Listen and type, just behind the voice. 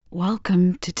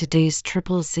Welcome to today's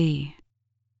Triple Z.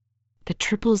 The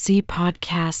Triple Z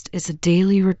podcast is a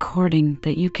daily recording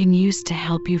that you can use to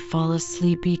help you fall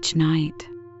asleep each night.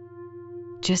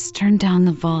 Just turn down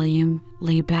the volume,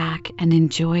 lay back, and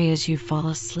enjoy as you fall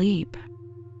asleep.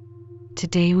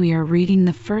 Today we are reading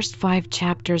the first 5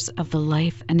 chapters of the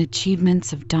life and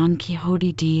achievements of Don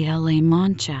Quixote de la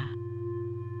Mancha.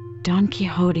 Don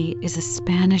Quixote is a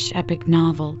Spanish epic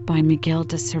novel by Miguel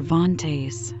de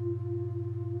Cervantes.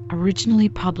 Originally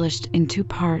published in 2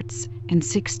 parts, in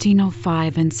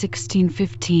 1605 and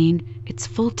 1615, its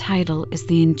full title is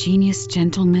The Ingenious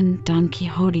Gentleman Don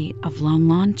Quixote of La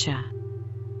Mancha.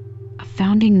 A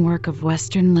founding work of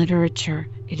Western literature,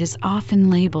 it is often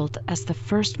labeled as the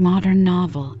first modern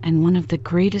novel and one of the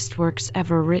greatest works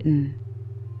ever written.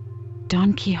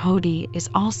 Don Quixote is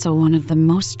also one of the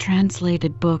most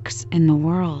translated books in the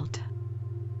world.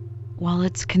 While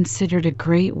it's considered a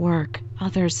great work,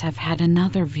 others have had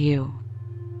another view.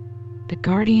 The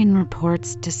Guardian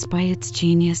reports despite its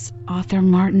genius, author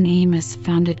Martin Amis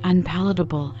found it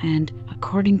unpalatable and,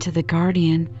 according to The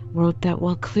Guardian, wrote that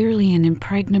while clearly an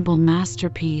impregnable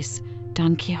masterpiece,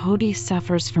 Don Quixote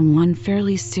suffers from one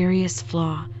fairly serious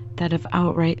flaw, that of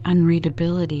outright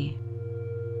unreadability.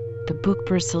 The book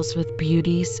bristles with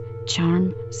beauties,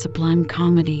 charm, sublime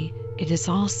comedy. It is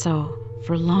also,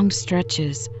 for long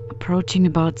stretches, approaching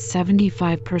about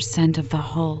 75% of the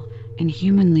whole,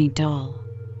 inhumanly dull.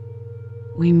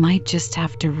 We might just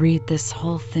have to read this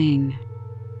whole thing.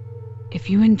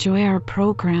 If you enjoy our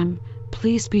program,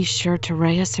 please be sure to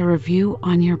write us a review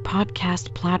on your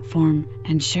podcast platform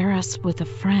and share us with a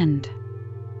friend.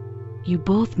 You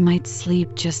both might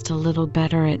sleep just a little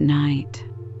better at night.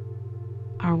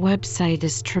 Our website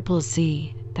is Triple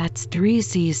Z, that's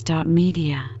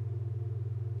 3zs.media.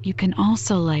 You can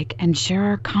also like and share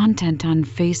our content on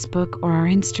Facebook or our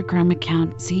Instagram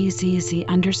account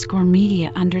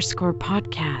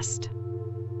zzz_media_podcast.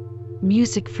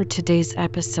 Music for today's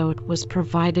episode was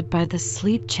provided by the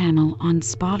Sleep channel on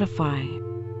Spotify.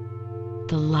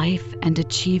 The Life and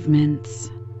Achievements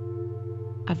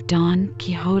of Don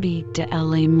Quixote de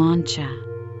la Mancha.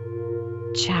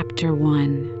 Chapter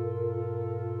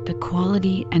 1. The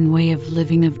Quality and Way of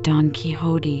Living of Don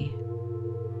Quixote.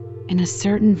 In a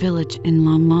certain village in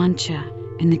La Mancha,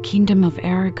 in the kingdom of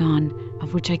Aragon,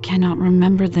 of which I cannot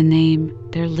remember the name,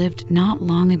 there lived not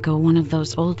long ago one of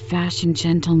those old-fashioned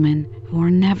gentlemen who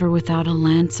are never without a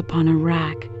lance upon a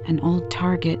rack, an old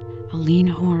target, a lean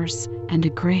horse, and a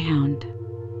greyhound.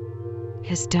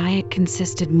 His diet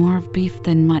consisted more of beef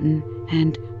than mutton,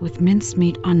 and, with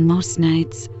mincemeat on most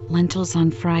nights, lentils on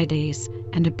Fridays,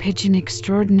 and a pigeon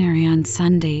extraordinary on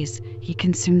Sundays, he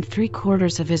consumed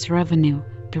 3/4 of his revenue.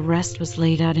 The rest was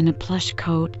laid out in a plush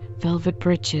coat, velvet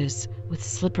breeches, with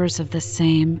slippers of the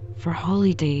same, for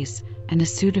holy days, and a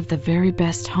suit of the very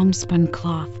best homespun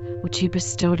cloth, which he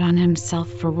bestowed on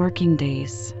himself for working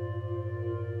days.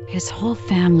 His whole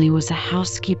family was a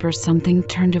housekeeper something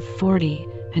turned of 40,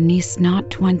 a niece not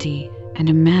 20, and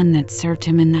a man that served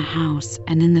him in the house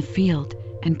and in the field,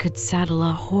 and could saddle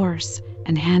a horse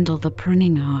and handle the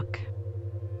pruning hook.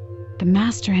 The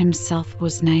master himself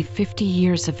was nigh 50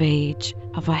 years of age,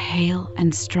 of a hale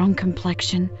and strong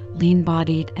complexion,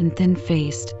 lean-bodied and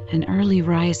thin-faced, an early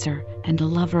riser, and a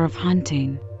lover of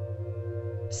hunting.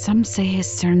 Some say his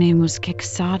surname was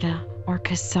Quixote or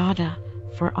Quesada,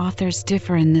 for authors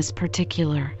differ in this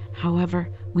particular. However,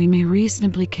 we may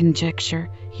reasonably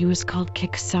conjecture he was called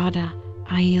Quixote,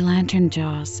 i.e. lantern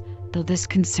jaws, though this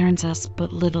concerns us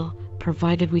but little,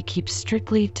 provided we keep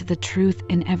strictly to the truth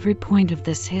in every point of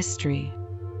this history.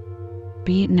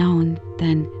 Be it known,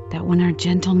 then, that when our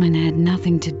gentleman had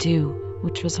nothing to do,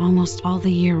 which was almost all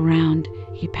the year round,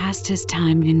 he passed his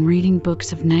time in reading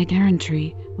books of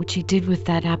knight-errantry, which he did with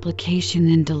that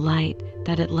application and delight,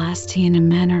 that at last he in a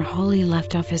manner wholly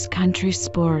left off his country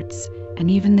sports, and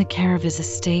even the care of his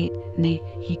estate. Nay,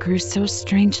 he grew so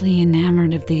strangely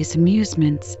enamored of these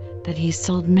amusements, that he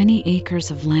sold many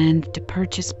acres of land to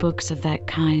purchase books of that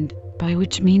kind, by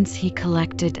which means he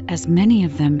collected as many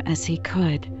of them as he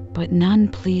could, but none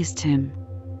pleased him.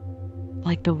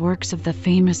 Like the works of the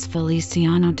famous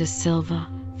Feliciano de Silva,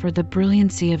 for the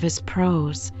brilliancy of his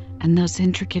prose, and those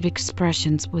intricate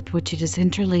expressions with which it is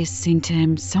interlaced seemed to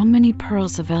him so many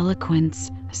pearls of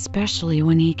eloquence, especially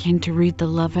when he came to read the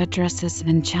love addresses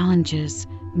and challenges,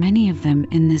 many of them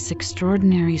in this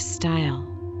extraordinary style.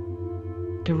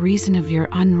 The reason of your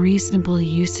unreasonable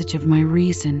usage of my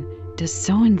reason does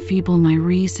so enfeeble my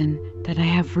reason that I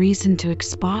have reason to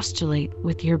expostulate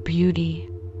with your beauty.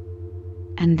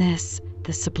 And this,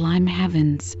 the sublime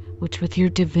heavens, which with your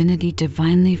divinity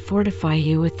divinely fortify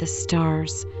you with the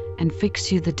stars, and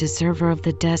fix you the deserver of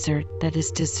the desert that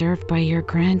is deserved by your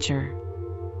grandeur."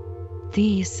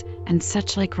 These and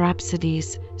such like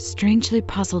rhapsodies strangely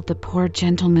puzzled the poor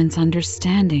gentleman's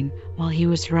understanding while he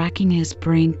was racking his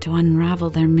brain to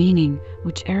unravel their meaning,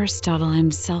 which Aristotle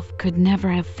himself could never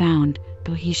have found,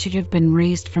 though he should have been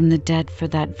raised from the dead for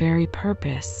that very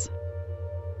purpose.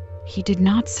 He did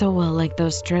not so well like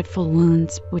those dreadful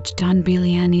wounds which Don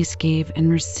Belianis gave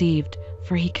and received,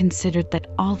 for he considered that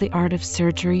all the art of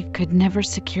surgery could never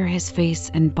secure his face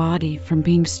and body from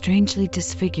being strangely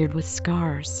disfigured with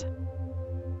scars.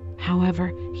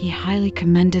 However, he highly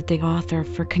commended the author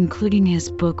for concluding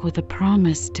his book with a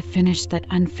promise to finish that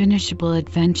unfinishable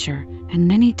adventure, and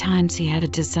many times he had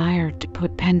a desire to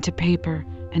put pen to paper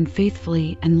and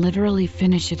faithfully and literally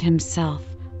finish it himself,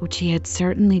 which he had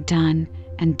certainly done,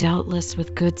 and doubtless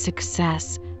with good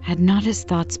success, had not his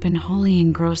thoughts been wholly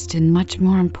engrossed in much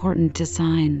more important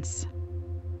designs.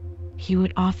 He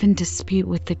would often dispute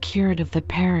with the curate of the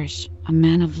parish, a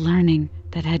man of learning,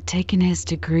 that had taken his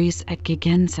degrees at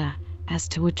Gigenza, as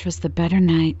to which was the better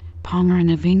knight, Pomeran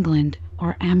of England,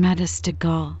 or Amadis de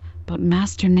Gaul, but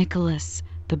Master Nicholas,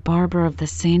 the barber of the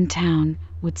same town,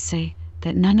 would say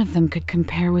that none of them could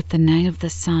compare with the Knight of the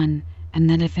Sun, and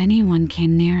that if any one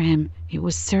came near him, it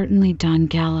was certainly Don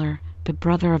Galler, the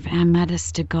brother of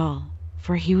Amadis de Gaul,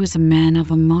 for he was a man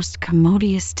of a most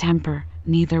commodious temper,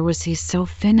 neither was he so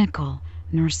finical,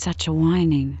 nor such a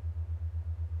whining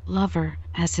lover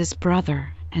as his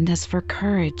brother, and as for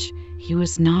courage, he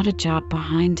was not a jot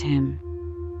behind him.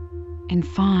 In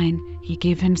fine, he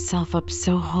gave himself up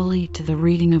so wholly to the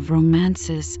reading of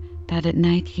romances that at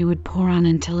night he would pore on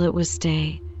until it was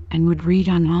day, and would read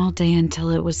on all day until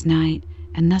it was night,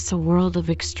 and thus a world of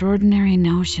extraordinary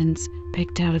notions,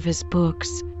 picked out of his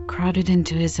books, crowded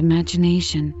into his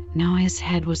imagination. Now his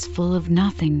head was full of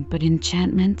nothing but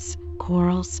enchantments,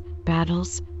 quarrels,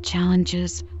 battles,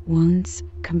 challenges, wounds,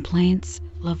 complaints,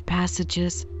 love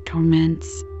passages,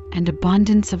 torments, and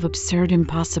abundance of absurd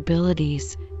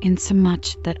impossibilities,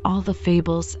 insomuch that all the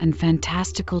fables and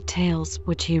fantastical tales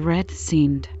which he read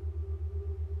seemed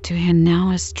to him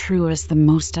now as true as the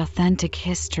most authentic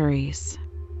histories.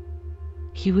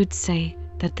 He would say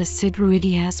that the Cid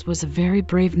Ruidiaz was a very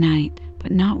brave knight,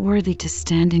 but not worthy to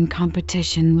stand in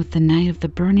competition with the Knight of the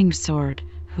Burning Sword,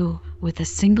 who, with a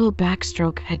single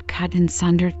backstroke, had cut in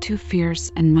sunder two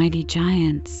fierce and mighty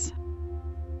giants.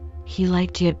 He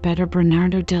liked yet better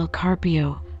Bernardo del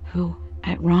Carpio, who,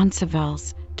 at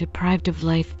Roncesvalles, deprived of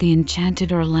life the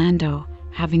enchanted Orlando,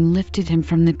 having lifted him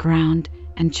from the ground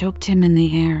and choked him in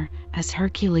the air, as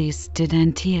Hercules did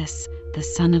Antaeus, the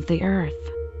son of the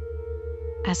earth.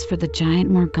 As for the giant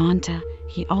Morganta,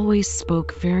 he always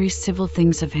spoke very civil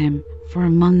things of him, for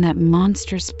among that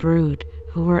monstrous brood,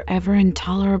 who were ever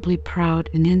intolerably proud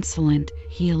and insolent,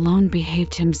 he alone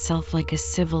behaved himself like a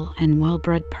civil and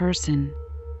well-bred person.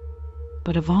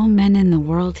 But of all men in the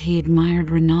world he admired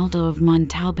Rinaldo of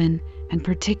Montalban, and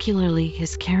particularly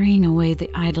his carrying away the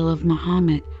idol of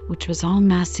Mahomet, which was all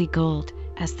massy gold,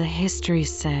 as the history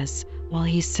says, while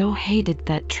he so hated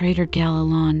that traitor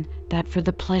Galalon, that for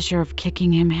the pleasure of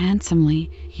kicking him handsomely,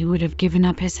 he would have given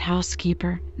up his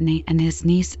housekeeper, nay, and his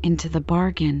niece into the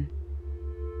bargain.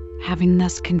 Having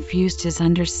thus confused his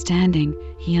understanding,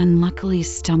 he unluckily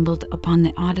stumbled upon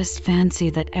the oddest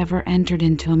fancy that ever entered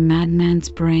into a madman's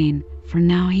brain, for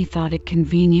now he thought it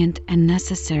convenient and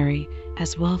necessary,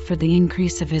 as well for the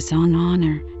increase of his own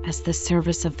honor as the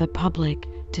service of the public,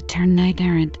 to turn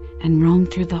knight-errant and roam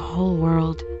through the whole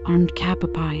world, armed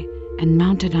capapi, and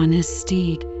mounted on his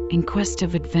steed, in quest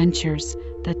of adventures,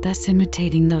 that thus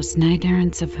imitating those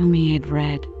knight-errants of whom he had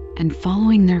read, and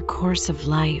following their course of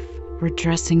life,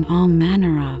 redressing all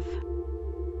manner of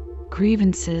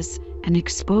grievances, and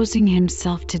exposing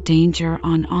himself to danger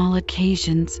on all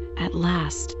occasions, at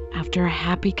last, after a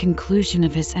happy conclusion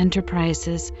of his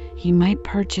enterprises, he might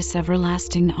purchase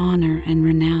everlasting honor and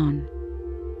renown.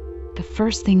 The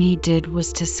first thing he did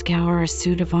was to scour a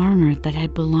suit of armor that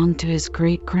had belonged to his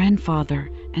great-grandfather,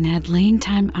 and had lain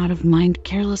time out of mind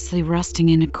carelessly rusting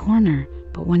in a corner,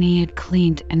 but when he had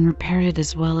cleaned and repaired it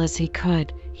as well as he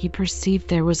could, he perceived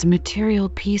there was a material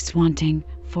piece wanting,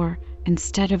 for,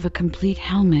 instead of a complete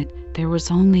helmet, there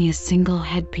was only a single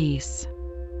headpiece.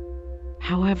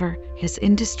 However, his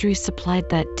industry supplied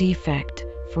that defect,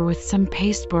 for with some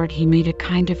pasteboard he made a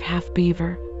kind of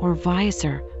half-beaver, or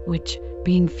visor, which,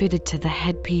 being fitted to the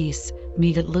headpiece,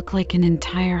 made it look like an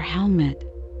entire helmet.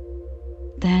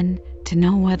 Then, to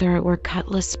know whether it were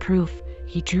cutlass-proof,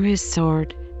 he drew his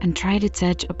sword, and tried its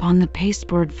edge upon the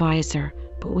pasteboard visor,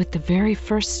 but with the very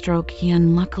first stroke he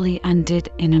unluckily undid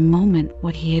in a moment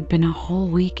what he had been a whole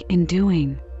week in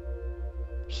doing.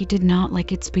 He did not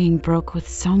like its being broke with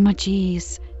so much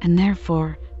ease, and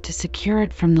therefore, to secure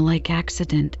it from the like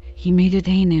accident, he made it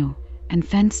anew, and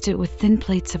fenced it with thin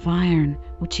plates of iron,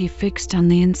 which he fixed on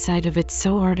the inside of it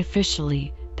so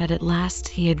artificially, that at last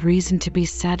he had reason to be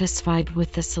satisfied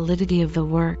with the solidity of the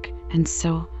work, and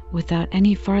so, without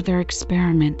any farther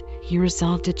experiment, he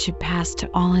resolved it should pass to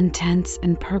all intents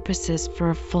and purposes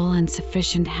for a full and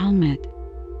sufficient helmet.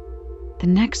 The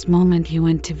next moment he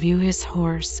went to view his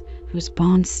horse, whose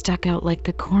bones stuck out like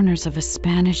the corners of a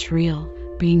Spanish reel,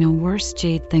 being a worse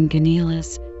jade than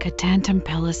Ganila's, catantum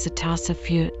pellicitosa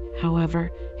fut.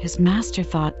 However, his master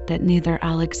thought that neither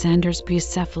Alexander's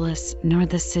Bucephalus nor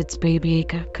the Cid's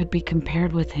Babiaca could be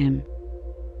compared with him.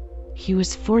 He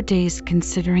was 4 days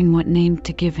considering what name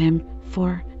to give him,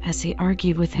 for, as he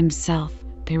argued with himself,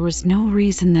 there was no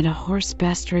reason that a horse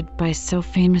best rid by so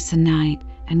famous a knight,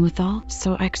 and withal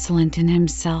so excellent in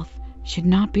himself, should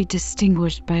not be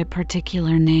distinguished by a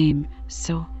particular name.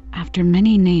 So, after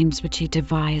many names which he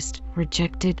devised,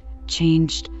 rejected,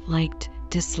 changed, liked,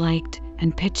 disliked,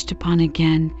 and pitched upon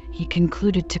again, he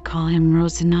concluded to call him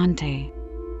Rosinante.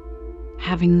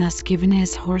 Having thus given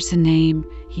his horse a name,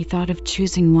 he thought of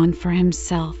choosing one for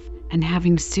himself, and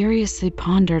having seriously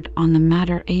pondered on the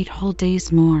matter 8 whole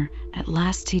days more, at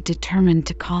last he determined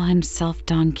to call himself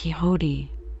Don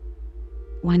Quixote.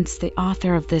 Whence the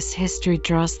author of this history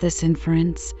draws this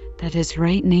inference, that his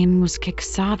right name was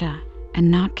Quixote,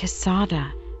 and not Quixote,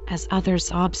 as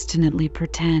others obstinately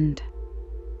pretend.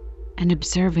 And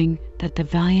observing that the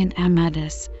valiant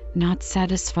Amadis, not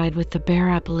satisfied with the bare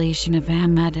appellation of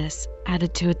Amadis,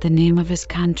 added to it the name of his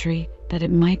country, that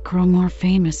it might grow more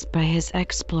famous by his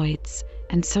exploits,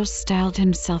 and so styled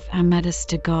himself Amadis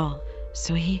de Gaul,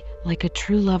 so he, like a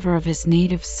true lover of his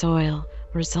native soil,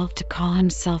 resolved to call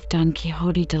himself Don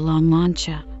Quixote de la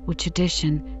Mancha, which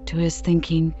addition, to his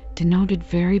thinking, denoted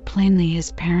very plainly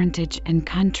his parentage and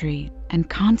country, and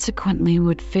consequently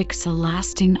would fix a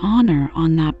lasting honor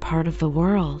on that part of the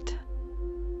world.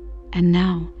 And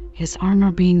now, his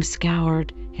armor being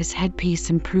scoured, his headpiece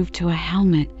improved to a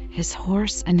helmet, his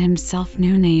horse and himself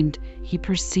new named, he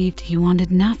perceived he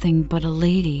wanted nothing but a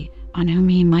lady, on whom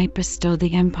he might bestow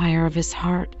the empire of his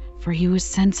heart, for he was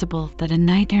sensible that a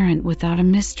knight-errant without a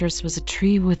mistress was a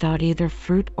tree without either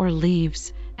fruit or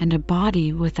leaves, and a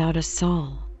body without a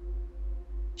soul.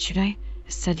 Should I,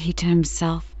 said he to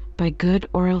himself, by good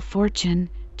or ill fortune,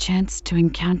 chance to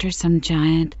encounter some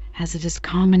giant, as it is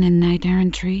common in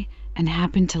knight-errantry, and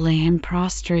happen to lay him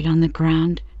prostrate on the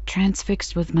ground,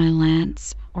 transfixed with my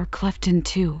lance, or cleft in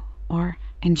two, or,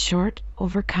 in short,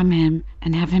 overcome him,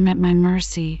 and have him at my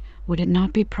mercy, would it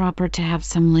not be proper to have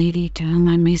some lady to whom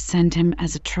I may send him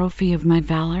as a trophy of my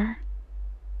valor?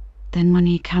 Then when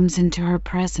he comes into her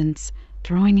presence,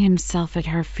 throwing himself at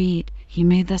her feet, he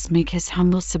may thus make his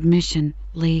humble submission: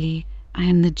 Lady, I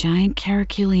am the giant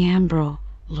Caraculiambro,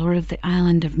 lord of the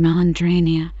island of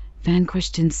Melandrania,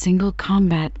 vanquished in single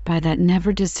combat by that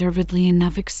never deservedly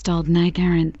enough extolled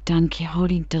knight-errant Don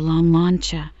Quixote de la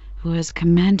Mancha, who has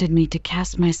commanded me to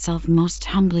cast myself most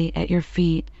humbly at your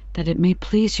feet, that it may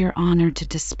please your honor to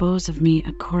dispose of me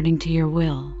according to your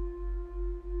will.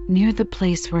 Near the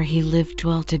place where he lived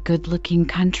dwelt a good-looking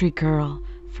country girl,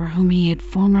 for whom he had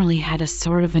formerly had a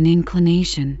sort of an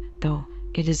inclination, though,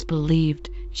 it is believed,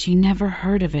 she never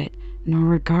heard of it, nor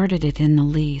regarded it in the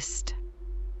least.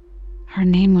 Her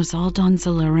name was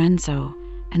Aldonza Lorenzo,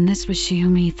 and this was she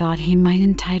whom he thought he might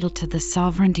entitle to the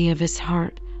sovereignty of his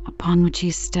heart, upon which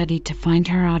he studied to find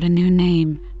her out a new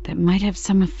name that might have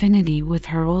some affinity with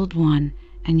her old one,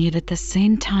 and yet at the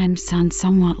same time sound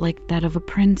somewhat like that of a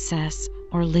princess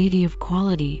or lady of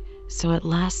quality. So at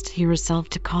last he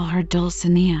resolved to call her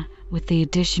Dulcinea, with the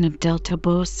addition of del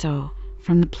Toboso,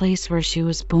 from the place where she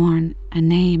was born, a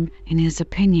name, in his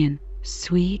opinion,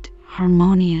 sweet,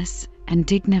 harmonious, and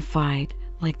dignified,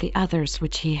 like the others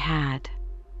which he had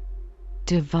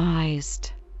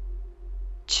devised.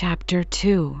 Chapter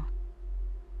 2,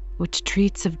 which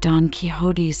treats of Don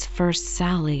Quixote's first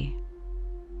sally.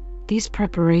 These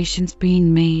preparations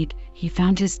being made, he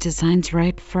found his designs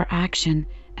ripe for action,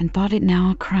 and thought it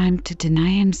now a crime to deny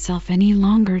himself any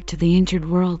longer to the injured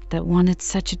world that wanted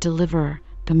such a deliverer,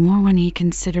 the more when he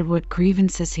considered what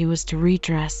grievances he was to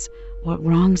redress, what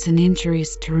wrongs and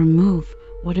injuries to remove,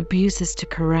 what abuses to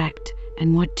correct,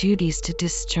 and what duties to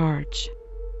discharge.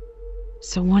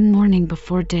 So one morning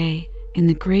before day, in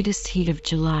the greatest heat of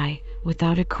July,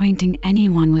 without acquainting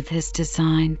anyone with his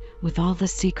design, with all the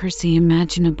secrecy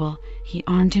imaginable, he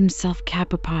armed himself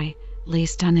cap a pie,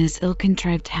 laced on his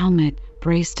ill-contrived helmet,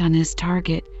 braced on his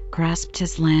target, grasped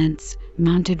his lance,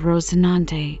 mounted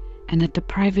Rosinante, and at the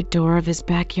private door of his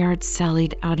backyard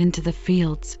sallied out into the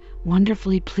fields,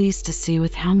 wonderfully pleased to see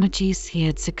with how much ease he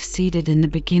had succeeded in the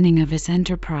beginning of his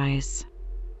enterprise.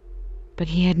 But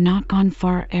he had not gone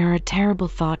far ere a terrible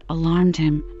thought alarmed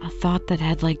him, a thought that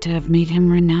had like to have made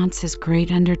him renounce his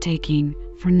great undertaking,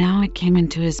 for now it came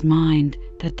into his mind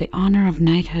that the honor of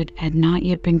knighthood had not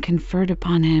yet been conferred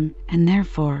upon him, and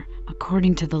therefore,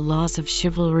 according to the laws of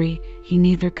chivalry, he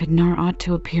neither could nor ought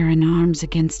to appear in arms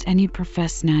against any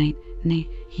professed knight. Nay,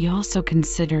 he also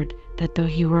considered that though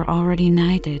he were already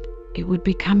knighted, it would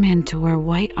become him to wear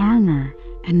white armor,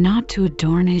 and not to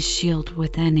adorn his shield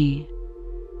with any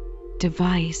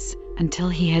device, until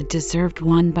he had deserved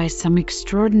one by some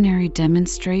extraordinary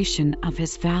demonstration of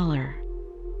his valor.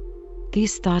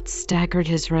 These thoughts staggered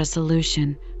his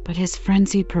resolution, but his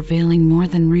frenzy prevailing more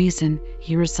than reason,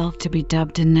 he resolved to be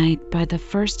dubbed a knight by the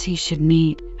first he should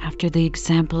meet, after the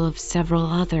example of several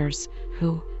others,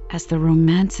 who, as the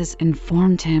romances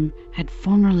informed him, had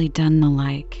formerly done the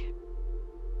like.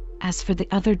 As for the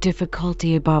other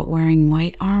difficulty about wearing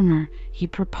white armor, he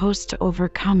proposed to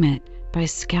overcome it by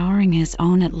scouring his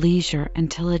own at leisure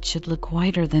until it should look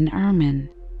whiter than ermine.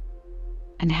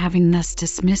 And having thus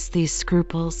dismissed these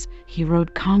scruples, he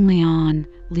rode calmly on,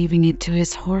 leaving it to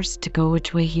his horse to go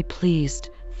which way he pleased,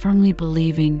 firmly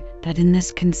believing that in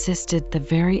this consisted the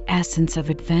very essence of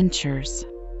adventures.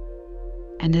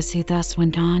 And as he thus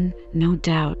went on, no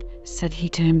doubt, said he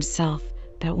to himself,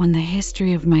 that when the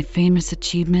history of my famous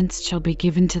achievements shall be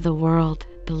given to the world,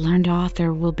 the learned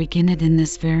author will begin it in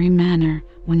this very manner.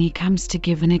 When he comes to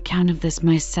give an account of this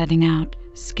my setting out,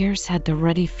 scarce had the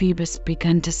ruddy Phoebus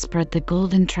begun to spread the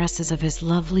golden tresses of his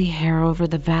lovely hair over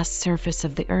the vast surface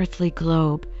of the earthly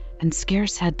globe, and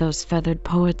scarce had those feathered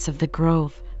poets of the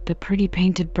grove, the pretty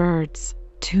painted birds,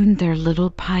 tuned their little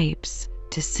pipes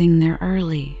to sing their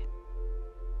early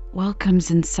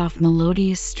welcomes in soft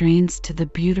melodious strains to the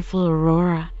beautiful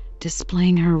Aurora,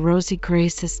 displaying her rosy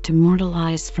graces to mortal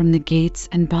eyes from the gates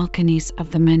and balconies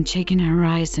of the Manchegan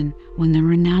horizon, when the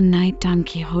renowned knight Don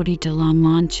Quixote de la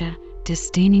Mancha,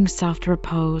 disdaining soft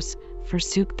repose,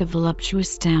 forsook the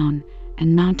voluptuous town,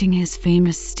 and mounting his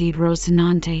famous steed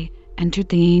Rocinante, entered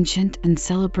the ancient and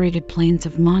celebrated plains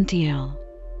of Montiel.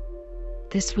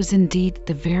 This was indeed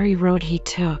the very road he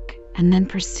took, and then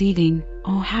proceeding,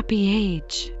 "O happy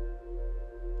age!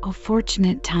 O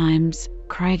fortunate times!"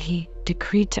 cried he,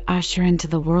 "decreed to usher into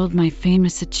the world my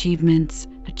famous achievements,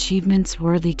 achievements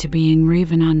worthy to be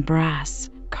engraven on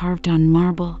brass, carved on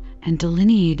marble, and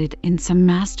delineated in some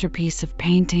masterpiece of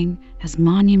painting, as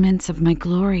monuments of my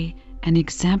glory and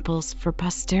examples for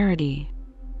posterity.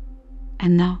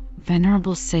 And thou,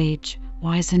 venerable sage,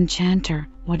 wise enchanter,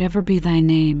 whatever be thy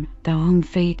name, thou whom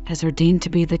fate has ordained to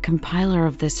be the compiler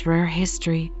of this rare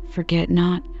history, forget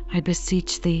not, I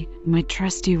beseech thee, my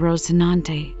trusty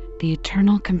Rocinante, the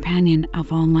eternal companion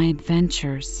of all my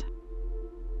adventures."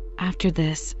 After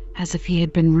this, as if he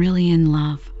had been really in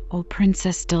love, "O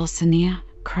Princess Dulcinea,"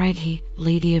 cried he,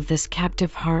 "lady of this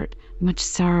captive heart, much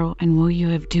sorrow and woe you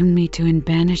have doomed me to in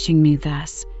banishing me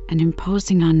thus, and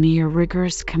imposing on me your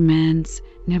rigorous commands,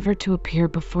 never to appear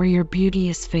before your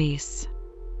beauteous face.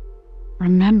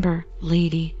 Remember,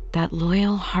 lady, that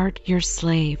loyal heart your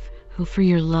slave, who for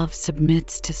your love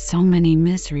submits to so many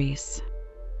miseries."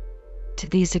 To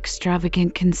these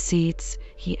extravagant conceits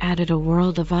he added a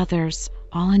world of others,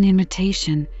 all in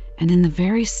imitation, and in the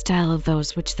very style of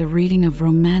those which the reading of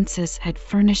romances had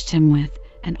furnished him with,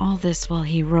 and all this while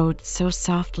he rode so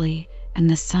softly, and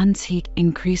the sun's heat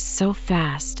increased so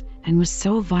fast, and was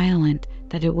so violent,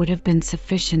 that it would have been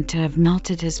sufficient to have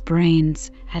melted his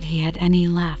brains, had he had any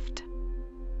left.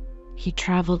 He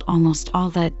travelled almost all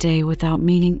that day without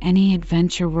meeting any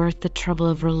adventure worth the trouble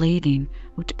of relating,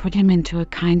 which put him into a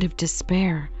kind of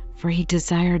despair, for he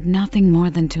desired nothing more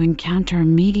than to encounter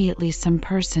immediately some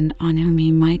person on whom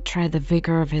he might try the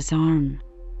vigor of his arm.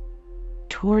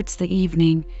 Towards the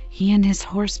evening, he and his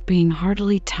horse being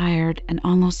heartily tired and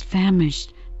almost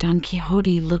famished, Don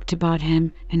Quixote looked about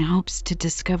him in hopes to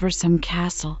discover some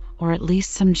castle, or at least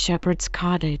some shepherd's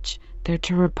cottage, there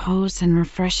to repose and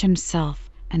refresh himself,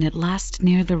 and at last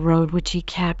near the road which he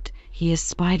kept, he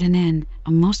espied an inn,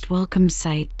 a most welcome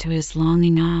sight to his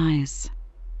longing eyes.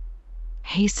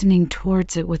 Hastening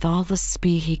towards it with all the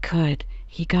speed he could,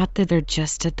 he got thither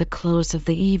just at the close of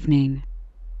the evening.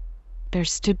 There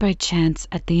stood by chance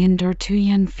at the inn door 2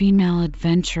 young female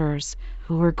adventurers,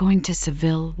 who were going to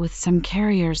Seville with some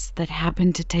carriers that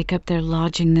happened to take up their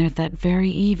lodging there that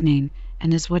very evening,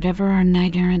 and as whatever our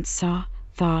knight-errant saw,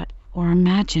 thought, or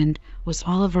imagined, was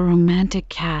all of a romantic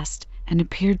cast, and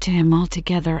appeared to him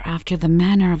altogether after the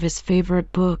manner of his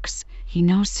favourite books, he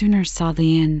no sooner saw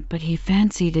the inn but he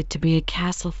fancied it to be a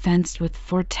castle fenced with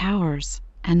 4 towers,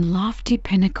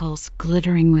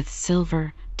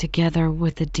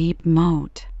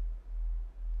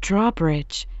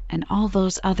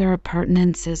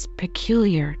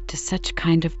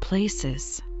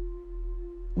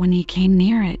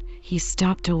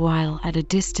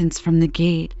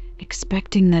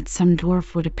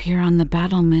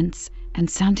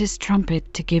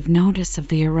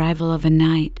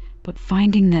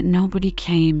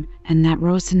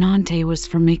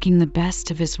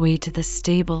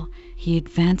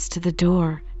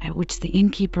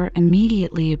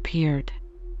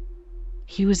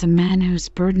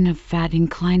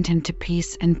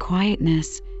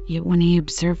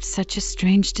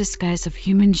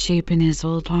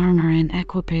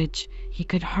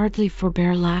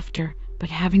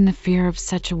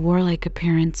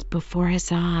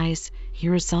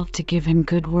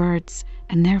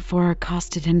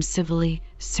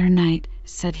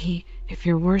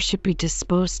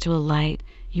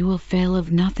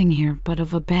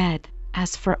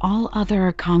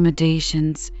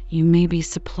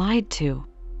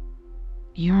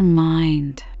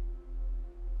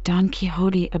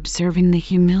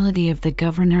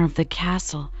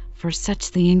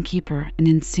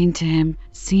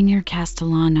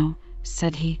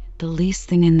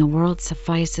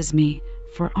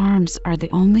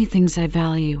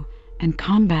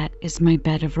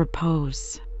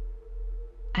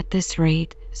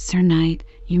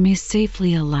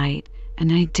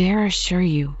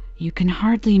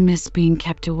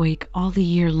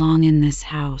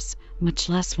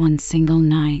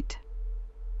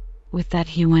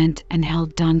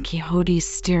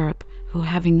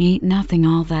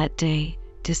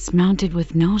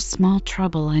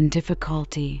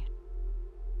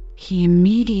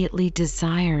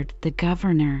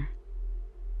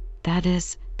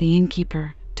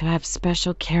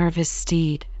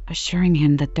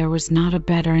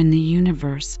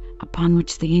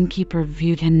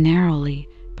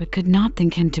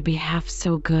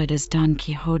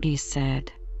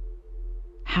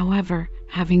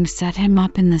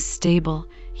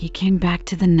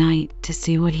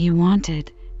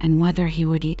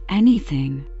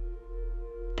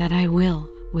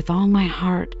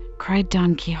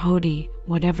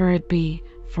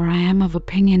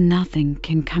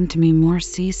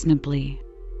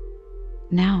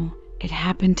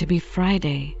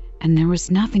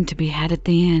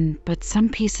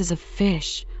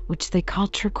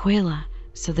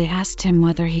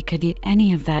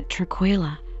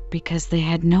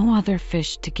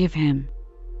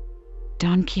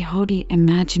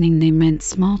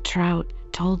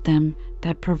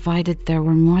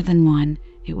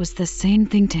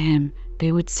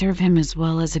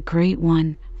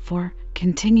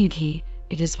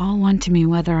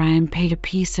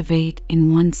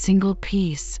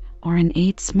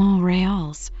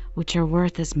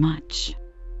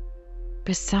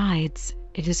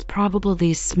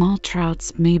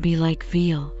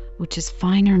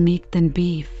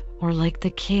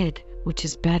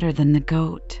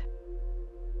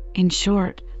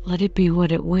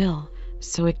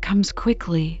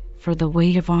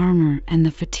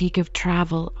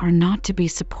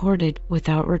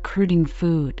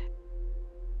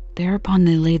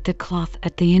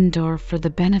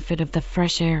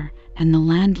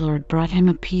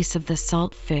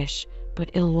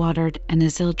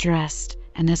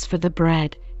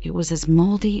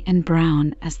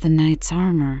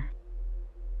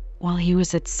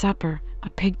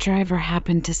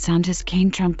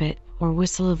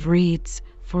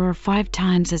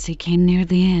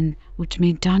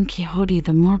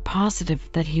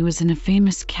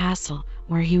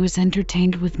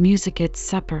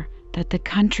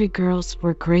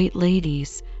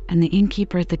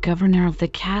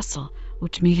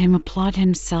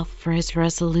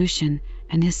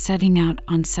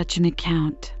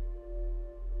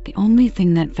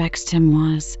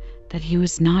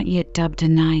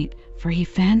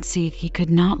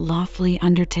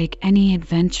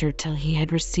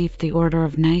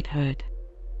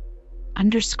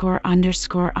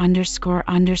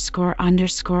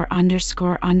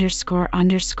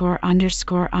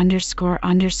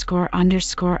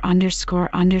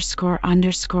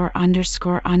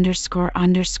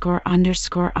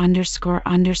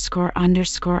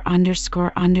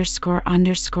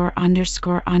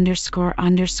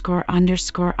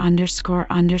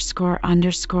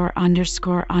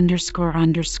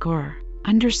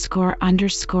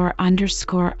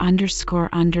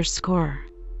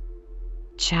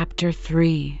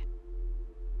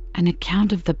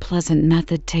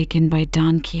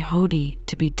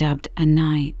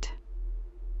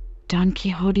 Don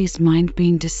Quixote's mind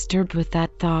being disturbed with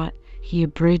that thought, he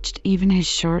abridged even his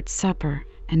short supper,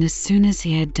 and as soon as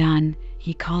he had done,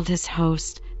 he called his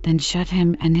host, then shut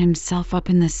him and himself up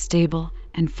in the stable,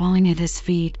 and falling at his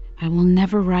feet, "I will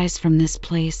never rise from this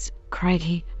place," cried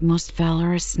he, "most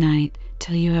valorous knight,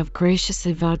 till you have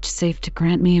graciously vouchsafed to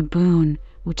grant me a boon,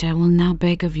 which I will now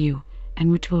beg of you,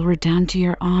 and which will redound to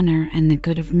your honour and the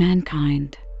good of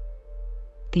mankind."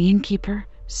 The innkeeper,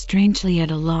 strangely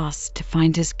at a loss to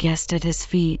find his guest at his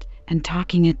feet, and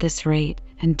talking at this rate,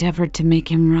 endeavoured to make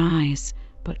him rise,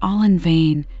 but all in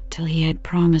vain, till he had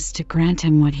promised to grant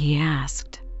him what he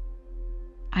asked.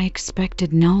 "I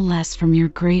expected no less from your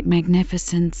great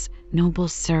magnificence, noble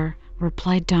sir,"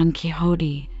 replied Don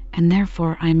Quixote, "and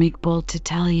therefore I make bold to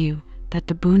tell you that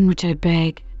the boon which I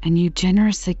beg, and you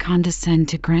generously condescend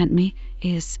to grant me,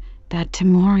 is, that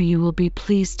tomorrow you will be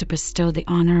pleased to bestow the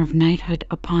honour of knighthood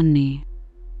upon me.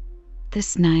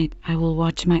 This night I will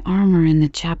watch my armour in the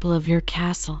chapel of your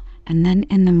castle, and then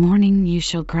in the morning you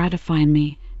shall gratify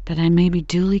me, that I may be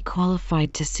duly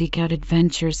qualified to seek out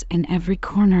adventures in every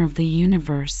corner of the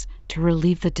universe, to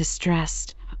relieve the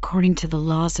distressed, according to the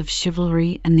laws of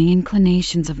chivalry and the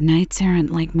inclinations of knights errant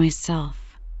like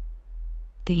myself."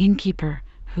 The innkeeper,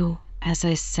 who, as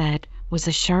I said, was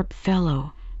a sharp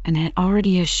fellow, and had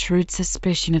already a shrewd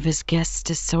suspicion of his guest's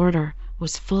disorder,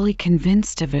 was fully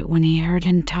convinced of it when he heard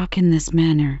him talk in this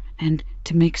manner, and,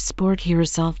 to make sport, he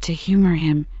resolved to humour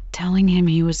him, telling him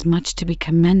he was much to be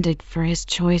commended for his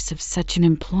choice of such an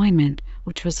employment,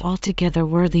 which was altogether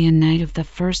worthy a knight of the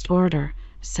first order,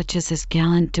 such as his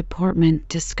gallant deportment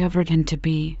discovered him to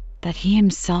be, that he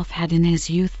himself had in his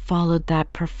youth followed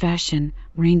that profession,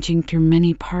 ranging through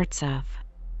many parts of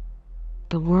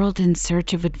the world in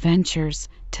search of adventures,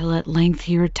 till at length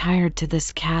he retired to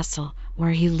this castle,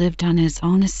 where he lived on his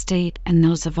own estate and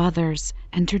those of others,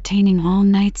 entertaining all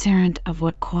knights errant of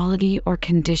what quality or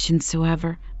condition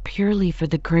soever, purely for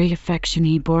the great affection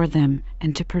he bore them,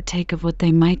 and to partake of what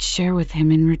they might share with him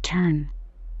in return.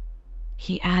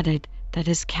 He added that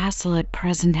his castle at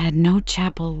present had no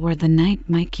chapel where the knight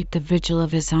might keep the vigil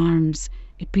of his arms,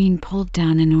 it being pulled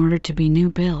down in order to be new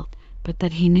built, but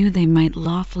that he knew they might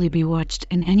lawfully be watched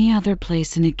in any other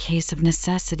place in a case of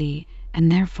necessity,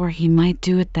 and therefore he might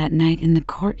do it that night in the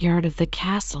courtyard of the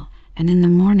castle, and in the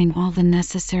morning all the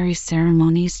necessary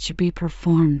ceremonies should be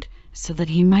performed, so that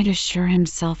he might assure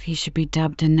himself he should be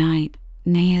dubbed a knight,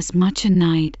 nay, as much a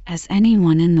knight as any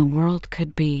one in the world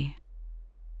could be.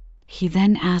 He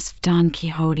then asked Don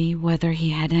Quixote whether he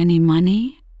had any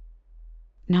money.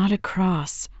 "Not a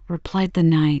cross," replied the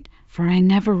knight, "for I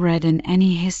never read in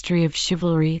any history of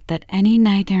chivalry that any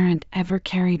knight errant ever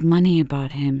carried money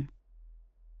about him."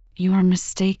 "You are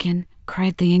mistaken,"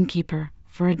 cried the innkeeper,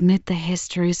 "for admit the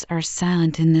histories are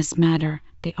silent in this matter,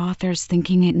 the authors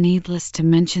thinking it needless to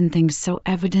mention things so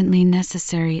evidently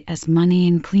necessary as money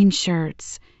and clean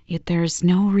shirts, yet there is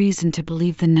no reason to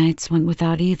believe the knights went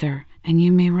without either, and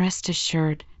you may rest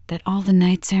assured that all the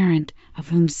knights errant, of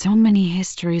whom so many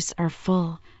histories are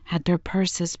full, had their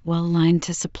purses well lined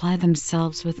to supply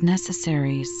themselves with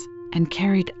necessaries, and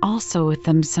carried also with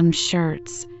them some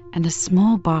shirts, and a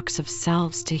small box of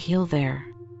salves to heal their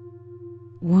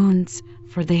wounds,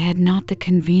 for they had not the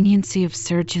conveniency of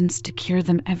surgeons to cure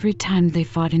them every time they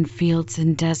fought in fields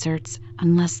and deserts,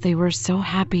 unless they were so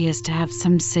happy as to have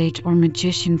some sage or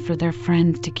magician for their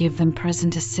friend to give them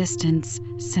present assistance,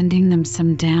 sending them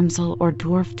some damsel or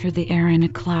dwarf through the air in a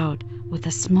cloud, with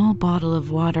a small bottle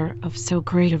of water of so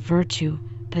great a virtue,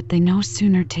 that they no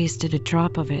sooner tasted a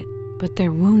drop of it, but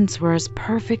their wounds were as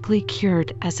perfectly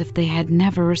cured as if they had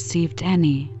never received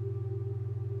any.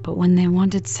 But when they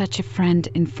wanted such a friend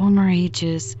in former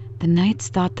ages, the knights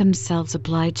thought themselves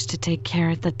obliged to take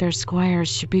care that their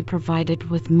squires should be provided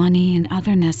with money and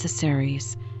other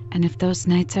necessaries, and if those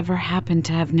knights ever happened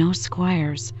to have no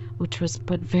squires, which was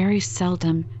but very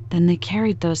seldom, then they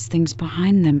carried those things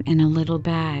behind them in a little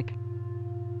bag.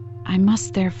 I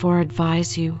must therefore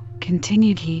advise you,"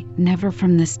 continued he, "never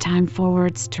from this time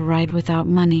forwards to ride without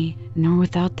money, nor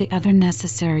without the other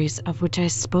necessaries of which I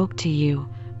spoke to you,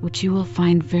 which you will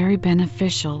find very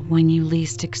beneficial when you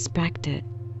least expect it."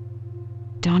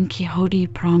 Don Quixote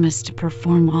promised to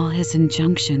perform all his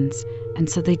injunctions, and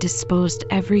so they disposed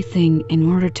everything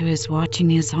in order to his watching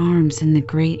his arms in the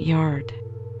great yard.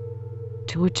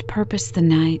 To which purpose the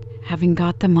knight, having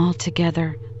got them all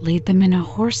together, laid them in a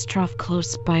horse trough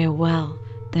close by a well,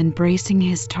 then bracing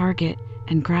his target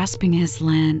and grasping his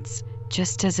lance,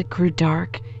 just as it grew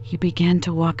dark, he began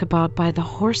to walk about by the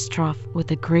horse trough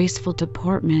with a graceful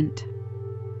deportment.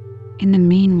 In the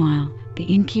meanwhile, the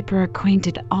innkeeper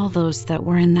acquainted all those that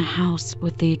were in the house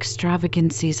with the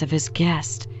extravagancies of his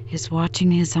guest, his watching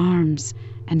his arms,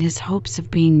 and his hopes of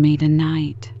being made a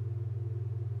knight.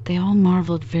 They all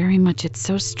marveled very much at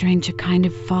so strange a kind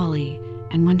of folly,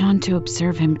 and went on to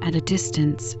observe him at a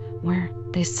distance, where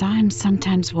they saw him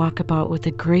sometimes walk about with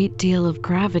a great deal of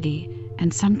gravity,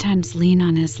 and sometimes lean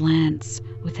on his lance,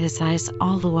 with his eyes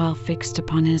all the while fixed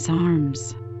upon his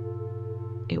arms.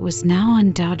 It was now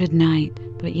undoubted night,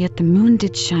 but yet the moon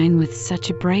did shine with such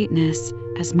a brightness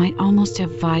as might almost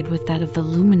have vied with that of the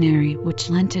luminary which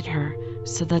lent it her,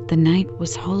 so that the knight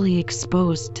was wholly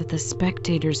exposed to the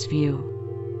spectator's view.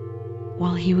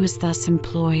 While he was thus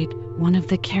employed, one of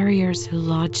the carriers who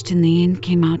lodged in the inn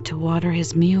came out to water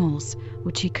his mules,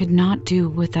 which he could not do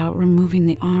without removing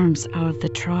the arms out of the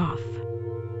trough.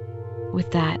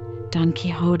 With that, Don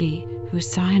Quixote, who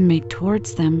saw him make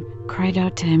towards them, cried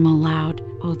out to him aloud,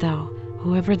 "O thou,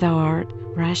 whoever thou art,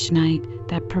 rash knight,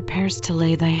 that prepares to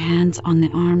lay thy hands on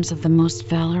the arms of the most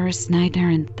valorous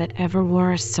knight-errant that ever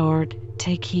wore a sword,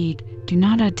 take heed, do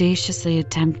not audaciously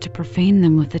attempt to profane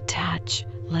them with a touch,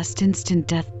 lest instant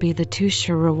death be the too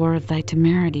sure reward of thy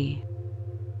temerity."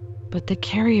 But the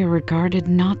carrier regarded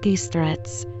not these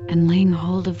threats, and laying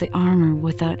hold of the armor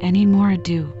without any more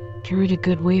ado, threw it a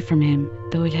good way from him,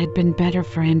 though it had been better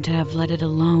for him to have let it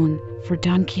alone, for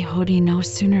Don Quixote no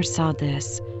sooner saw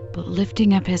this, but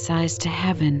lifting up his eyes to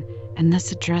heaven, and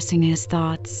thus addressing his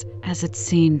thoughts, as it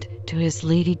seemed, to his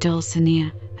lady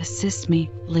Dulcinea, "Assist me,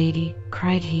 lady,"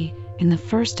 cried he, "in the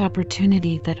first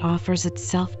opportunity that offers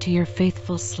itself to your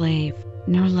faithful slave,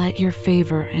 nor let your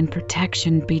favor and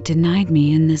protection be denied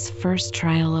me in this first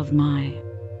trial of my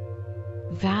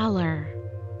valor."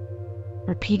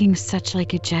 Repeating such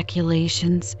like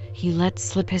ejaculations, he let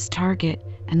slip his target,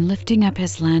 and lifting up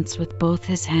his lance with both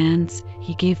his hands,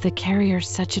 he gave the carrier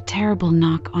such a terrible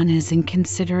knock on his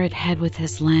inconsiderate head with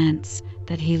his lance,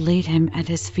 that he laid him at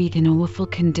his feet in a woeful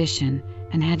condition,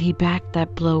 and had he backed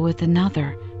that blow with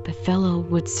another, the fellow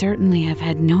would certainly have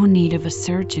had no need of a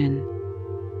surgeon.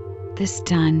 This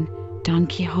done, Don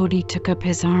Quixote took up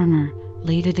his armor,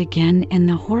 laid it again in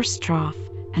the horse trough,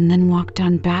 and then walked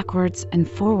on backwards and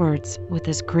forwards with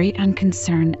as great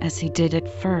unconcern as he did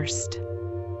at first.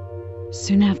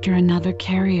 Soon after, another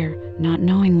carrier, not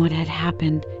knowing what had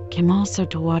happened, came also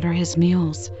to water his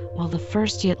mules, while the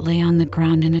first yet lay on the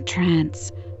ground in a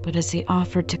trance. But as he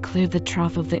offered to clear the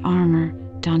trough of the armor,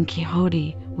 Don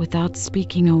Quixote, without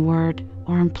speaking a word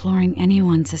or imploring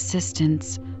anyone's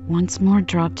assistance, once more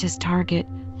dropped his target,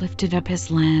 lifted up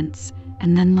his lance,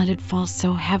 and then let it fall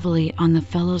so heavily on the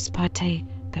fellow's pate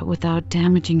that without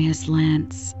damaging his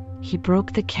lance, he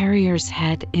broke the carrier's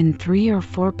head in 3 or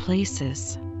 4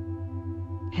 places.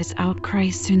 His outcry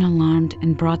soon alarmed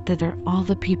and brought thither all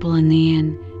the people in the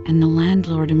inn, and the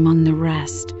landlord among the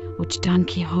rest, which Don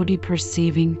Quixote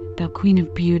perceiving, "Thou queen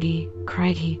of beauty,"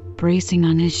 cried he, bracing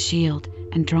on his shield,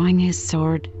 and drawing his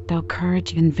sword, "thou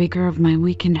courage and vigour of my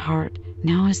weakened heart,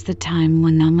 now is the time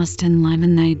when thou must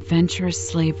enliven thy adventurous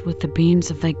slave with the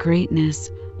beams of thy greatness,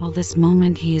 while this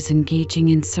moment he is engaging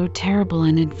in so terrible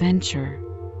an adventure."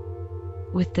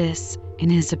 With this, in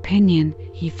his opinion,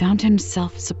 he found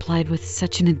himself supplied with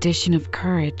such an addition of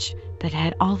courage, that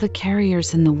had all the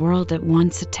carriers in the world at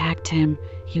once attacked him,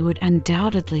 he would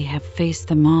undoubtedly have faced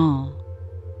them all.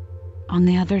 On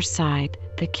the other side,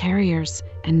 the carriers,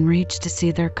 enraged to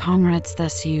see their comrades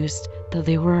thus used, though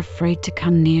they were afraid to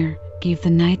come near, gave the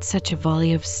knight such a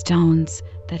volley of stones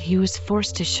that he was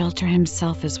forced to shelter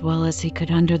himself as well as he could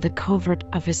under the covert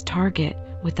of his target,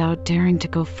 without daring to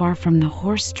go far from the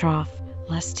horse trough,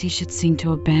 lest he should seem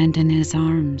to abandon his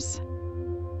arms.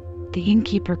 The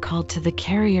innkeeper called to the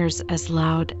carriers as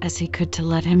loud as he could to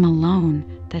let him alone,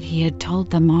 that he had told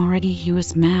them already he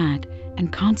was mad,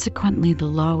 and consequently the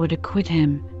law would acquit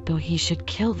him, though he should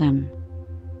kill them.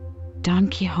 Don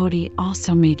Quixote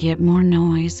also made yet more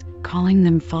noise, calling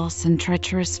them false and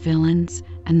treacherous villains,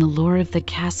 and the lord of the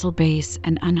castle base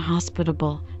and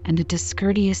unhospitable, and a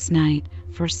discourteous knight,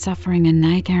 for suffering a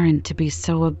knight-errant to be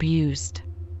so abused.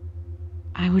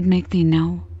 "I would make thee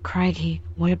know," cried he,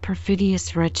 "what a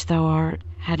perfidious wretch thou art,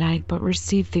 had I but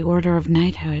received the order of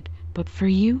knighthood. But for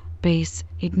you, base,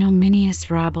 ignominious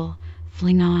rabble,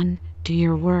 fling on, do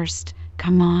your worst,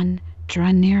 come on,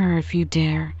 draw nearer if you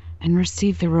dare, and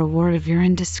receive the reward of your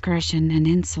indiscretion and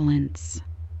insolence."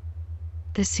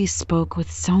 This he spoke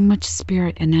with so much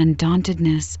spirit and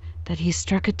undauntedness that he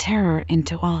struck a terror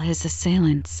into all his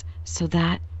assailants, so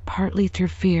that, partly through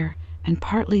fear and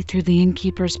partly through the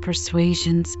innkeeper's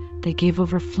persuasions, they gave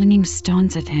over flinging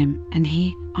stones at him, and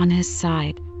he, on his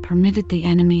side, permitted the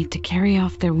enemy to carry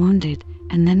off their wounded,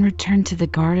 and then returned to the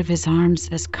guard of his arms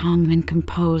as calm and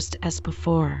composed as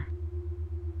before.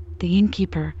 The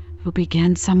innkeeper, who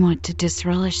began somewhat to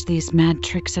disrelish these mad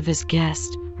tricks of his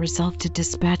guest, resolved to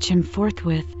dispatch him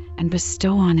forthwith and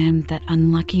bestow on him that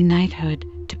unlucky knighthood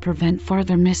to prevent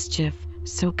farther mischief.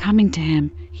 So coming to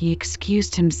him, he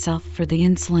excused himself for the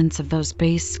insolence of those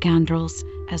base scoundrels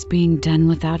as being done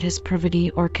without his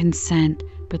privity or consent,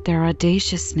 but their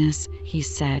audaciousness, he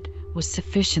said, was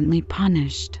sufficiently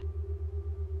punished.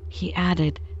 He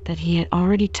added that he had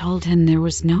already told him there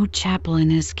was no chapel in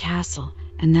his castle,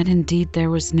 and that indeed there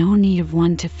was no need of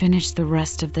one to finish the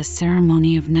rest of the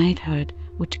ceremony of knighthood,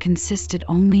 which consisted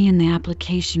only in the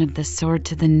application of the sword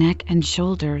to the neck and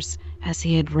shoulders, as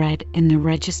he had read in the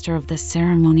register of the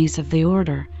ceremonies of the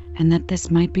order, and that this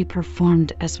might be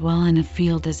performed as well in a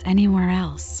field as anywhere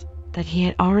else, that he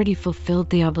had already fulfilled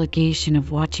the obligation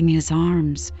of watching his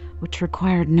arms, which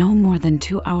required no more than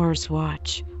 2 hours'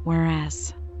 watch,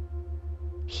 whereas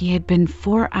he had been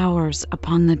 4 hours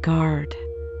upon the guard.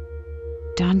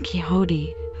 Don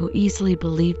Quixote, who easily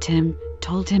believed him,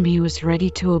 told him he was ready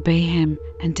to obey him,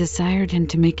 and desired him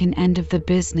to make an end of the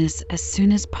business as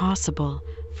soon as possible,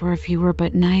 for if he were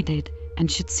but knighted,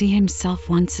 and should see himself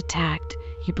once attacked,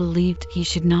 he believed he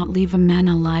should not leave a man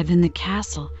alive in the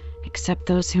castle, except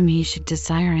those whom he should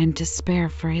desire him to spare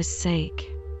for his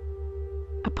sake.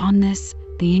 Upon this,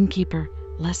 the innkeeper,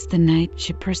 lest the knight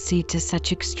should proceed to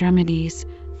such extremities,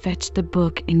 fetched the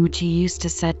book in which he used to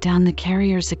set down the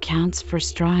carrier's accounts for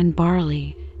straw and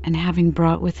barley, and having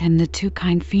brought with him the 2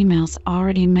 kind females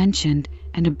already mentioned,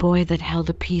 and a boy that held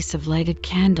a piece of lighted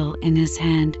candle in his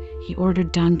hand, he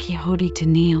ordered Don Quixote to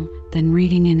kneel, then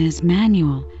reading in his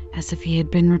manual, as if he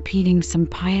had been repeating some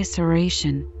pious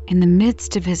oration, in the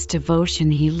midst of his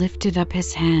devotion he lifted up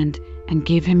his hand, and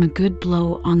gave him a good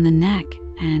blow on the neck,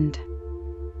 and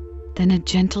then a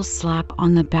gentle slap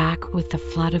on the back with the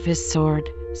flat of his sword,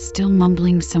 still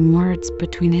mumbling some words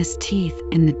between his teeth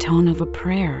in the tone of a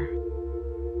prayer.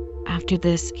 After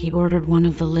this he ordered one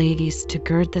of the ladies to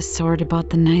gird the sword about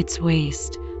the knight's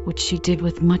waist, which she did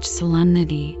with much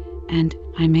solemnity, and,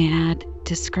 I may add,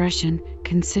 discretion,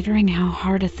 considering how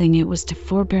hard a thing it was to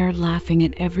forbear laughing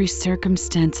at every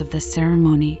circumstance of the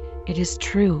ceremony. It is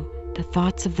true, the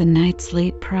thoughts of the knight's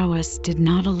late prowess did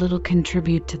not a little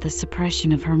contribute to the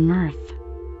suppression of her mirth.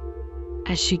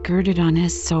 As she girded on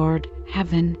his sword,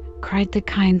 "Heaven," cried the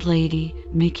kind lady,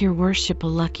 "make your worship a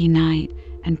lucky knight,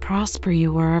 and prosper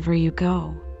you wherever you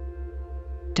go."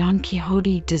 Don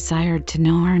Quixote desired to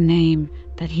know her name,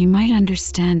 that he might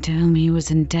understand to whom he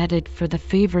was indebted for the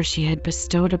favor she had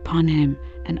bestowed upon him,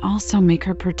 and also make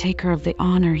her partaker of the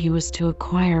honor he was to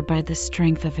acquire by the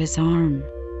strength of his arm.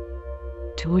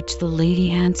 To which the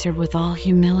lady answered with all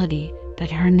humility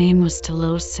that her name was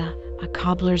Tolosa, a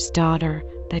cobbler's daughter,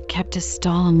 that kept a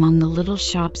stall among the little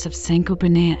shops of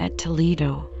Sancobanea at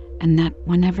Toledo, and that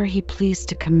whenever he pleased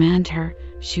to command her,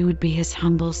 she would be his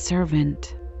humble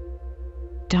servant.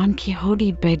 Don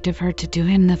Quixote begged of her to do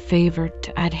him the favor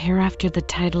to add hereafter the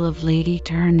title of lady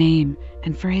to her name,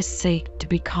 and for his sake to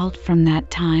be called from that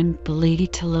time the Lady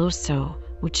Toloso,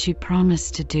 which she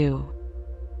promised to do.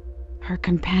 Her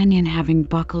companion, having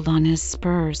buckled on his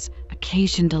spurs,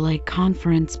 occasioned a light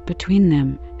conference between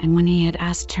them, and when he had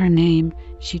asked her name,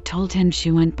 she told him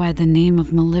she went by the name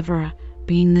of Malivera,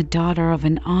 being the daughter of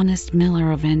an honest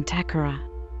miller of Antequera.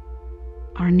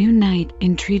 Our new knight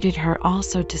entreated her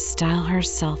also to style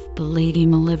herself the Lady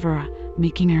Malivera,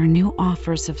 making her new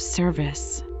offers of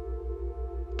service.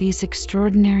 These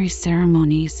extraordinary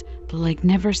ceremonies, the like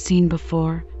never seen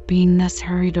before, being thus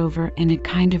hurried over in a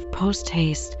kind of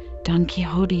post-haste, Don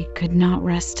Quixote could not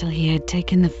rest till he had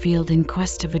taken the field in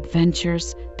quest of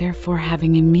adventures. Therefore,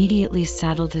 having immediately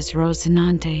saddled his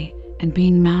Rocinante, and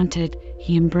being mounted,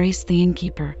 he embraced the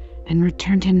innkeeper, and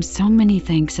returned him so many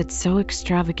thanks at so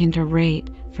extravagant a rate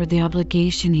for the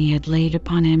obligation he had laid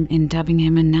upon him in dubbing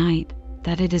him a knight,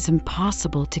 that it is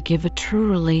impossible to give a true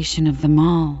relation of them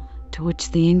all. To which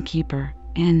the innkeeper,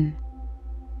 in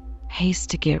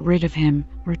haste to get rid of him,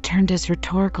 returned as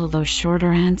rhetorical though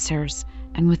shorter answers,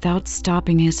 and without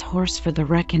stopping his horse for the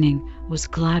reckoning, was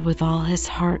glad with all his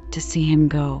heart to see him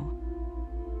go.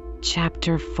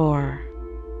 Chapter 4.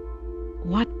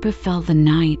 What befell the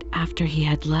knight after he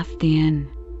had left the inn?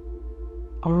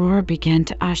 Aurora began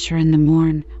to usher in the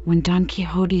morn, when Don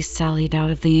Quixote sallied out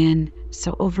of the inn,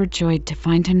 so overjoyed to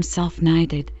find himself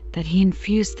knighted, that he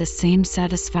infused the same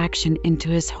satisfaction into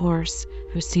his horse,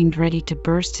 who seemed ready to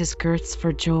burst his girths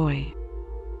for joy.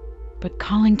 But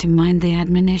calling to mind the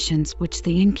admonitions which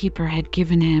the innkeeper had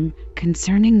given him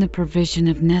concerning the provision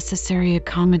of necessary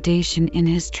accommodation in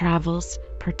his travels,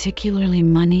 particularly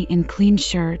money and clean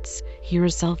shirts, he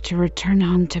resolved to return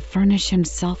home to furnish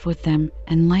himself with them,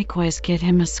 and likewise get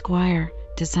him a squire,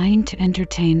 designed to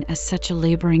entertain as such a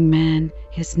laboring man,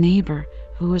 his neighbor,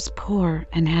 who was poor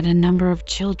and had a number of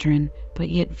children, but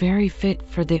yet very fit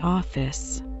for the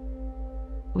office.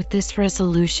 With this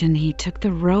resolution he took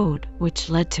the road which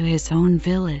led to his own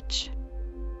village.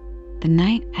 The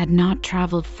knight had not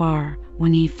traveled far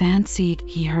when he fancied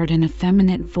he heard an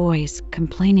effeminate voice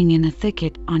complaining in a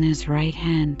thicket on his right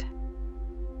hand.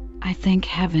 "I thank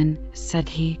heaven," said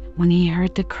he, when he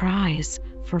heard the cries,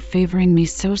 "for favoring me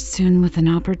so soon with an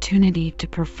opportunity to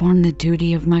perform the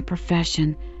duty of my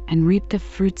profession and reap the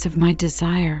fruits of my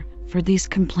desire, for these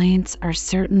complaints are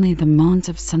certainly the moans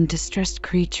of some distressed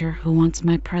creature who wants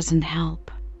my present help."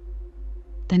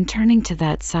 Then turning to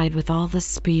that side with all the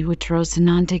speed which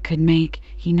Rosinante could make,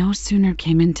 he no sooner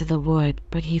came into the wood,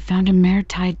 but he found a mare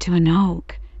tied to an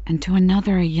oak, and to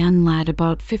another a young lad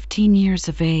about 15 years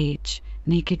of age,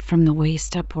 naked from the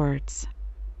waist upwards.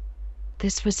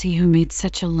 This was he who made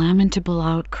such a lamentable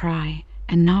outcry,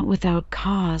 and not without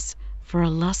cause, for a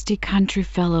lusty country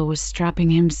fellow was strapping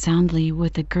him soundly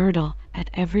with a girdle at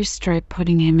every stripe,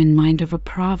 putting him in mind of a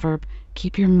proverb,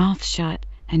 "Keep your mouth shut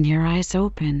and your eyes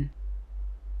open."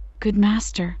 "Good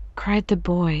master," cried the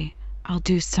boy, "I'll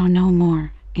do so no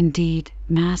more. Indeed,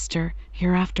 master,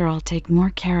 hereafter I'll take more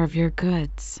care of your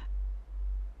goods."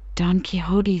 Don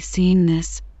Quixote, seeing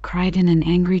this, cried in an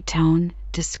angry tone,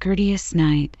 "Discourteous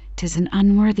knight, 'tis an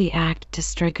unworthy act to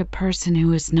strike a person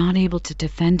who is not able to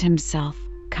defend himself.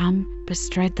 Come,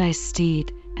 bestride thy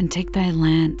steed, and take thy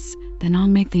lance, then I'll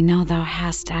make thee know thou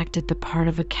hast acted the part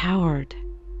of a coward."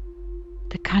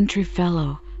 The country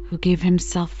fellow, who gave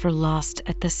himself for lost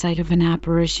at the sight of an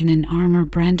apparition in armor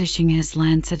brandishing his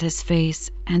lance at his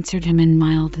face, answered him in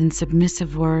mild and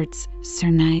submissive words. "Sir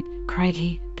knight," cried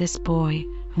he, "this boy,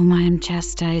 whom I am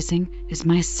chastising, is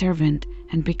my servant,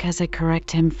 and because I correct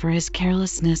him for his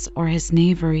carelessness or his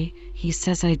knavery, he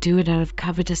says I do it out of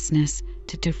covetousness,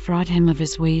 to defraud him of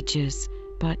his wages,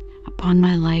 but, upon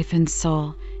my life and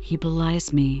soul, he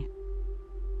belies me."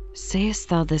 "Sayest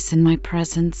thou this in my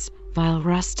presence, vile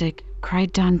rustic?"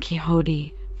 cried Don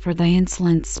Quixote. "For thy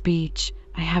insolent speech,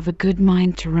 I have a good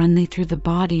mind to run thee through the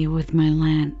body with my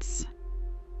lance.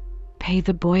 Pay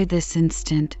the boy this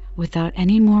instant, without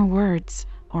any more words,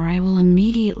 or I will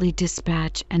immediately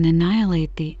dispatch and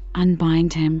annihilate thee.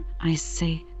 Unbind him, I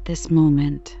say, this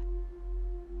moment."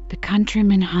 The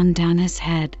countryman hung down his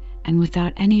head, and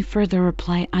without any further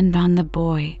reply unbound the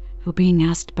boy, who, being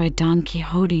asked by Don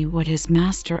Quixote what his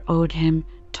master owed him,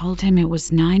 told him it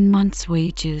was 9 months'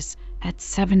 wages, at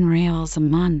 7 reals a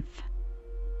month.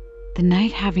 The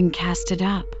knight, having cast it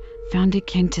up, found it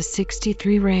came to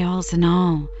 63 reals in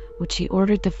all, which he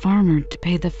ordered the farmer to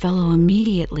pay the fellow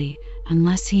immediately,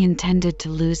 unless he intended to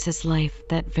lose his life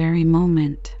that very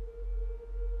moment.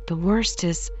 "The worst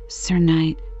is, Sir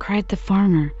Knight," cried the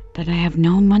farmer, "that I have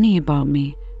no money about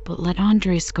me, but let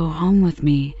Andres go home with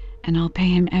me, and I'll pay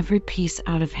him every piece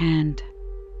out of hand."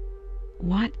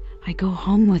 "What, I go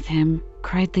home with him?"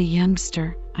 cried the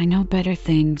youngster. "I know better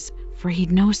things, for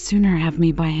he'd no sooner have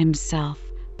me by himself,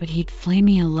 but he'd flay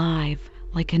me alive,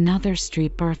 like another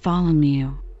street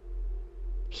Bartholomew."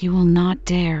 "He will not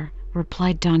dare,"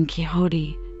 replied Don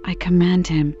Quixote. "I command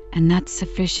him, and that's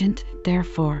sufficient.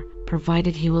 Therefore,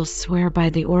 provided he will swear by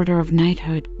the order of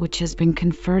knighthood which has been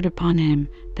conferred upon him,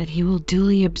 that he will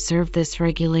duly observe this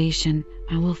regulation,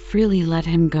 I will freely let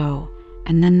him go,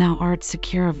 and then thou art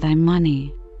secure of thy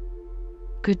money."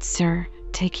 "Good sir,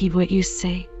 take heed what you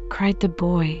say," cried the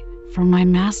boy, "for my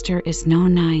master is no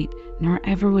knight, nor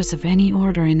ever was of any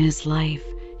order in his life.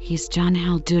 He's John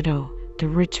Haldudo, the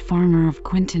rich farmer of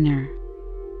Quintanar."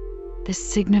 "This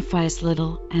signifies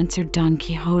little," answered Don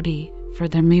Quixote, "for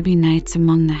there may be knights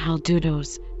among the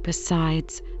Haldudos.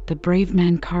 Besides, the brave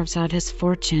man carves out his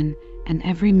fortune, and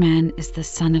every man is the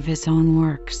son of his own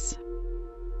works."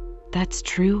 "That's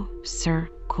true, sir,"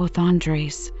 quoth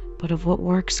Andres, "but of what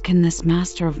works can this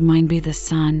master of mine be the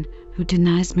son, who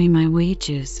denies me my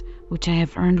wages, which I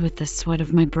have earned with the sweat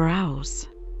of my brows?"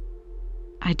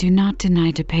 "I do not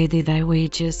deny to pay thee thy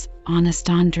wages, honest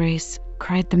Andres,"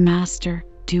 cried the master.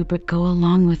 "Do but go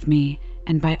along with me,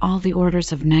 and by all the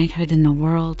orders of knighthood in the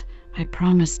world, I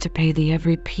promise to pay thee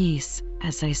every piece,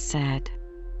 as I said."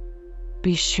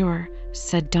 "Be sure,"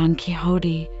 said Don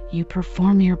Quixote, "you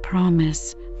perform your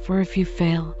promise, for if you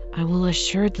fail, I will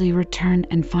assuredly return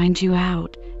and find you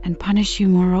out, and punish you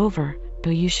moreover, though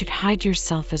you should hide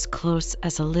yourself as close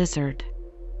as a lizard.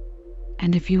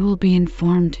 And if you will be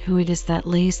informed who it is that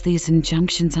lays these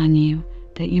injunctions on you,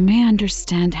 that you may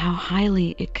understand how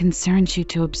highly it concerns you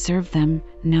to observe them,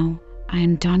 know, I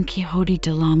am Don Quixote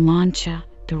de la Mancha,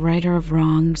 the righter of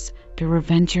wrongs, the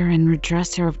revenger and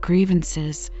redresser of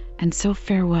grievances, and so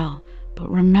farewell, but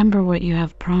remember what you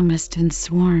have promised and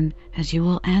sworn, as you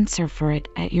will answer for it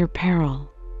at your peril."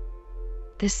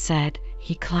 This said,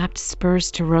 he clapped spurs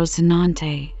to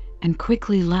Rocinante and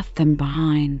quickly left them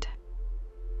behind.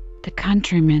 The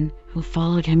countryman, who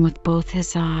followed him with both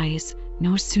his eyes,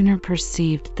 no sooner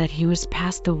perceived that he was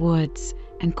past the woods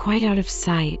and quite out of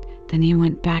sight than he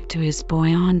went back to his boy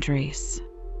Andres.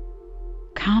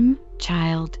 "Come,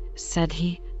 child," said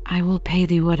he, "I will pay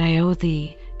thee what I owe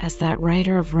thee, as that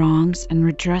righter of wrongs and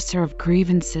redresser of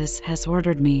grievances has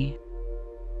ordered me."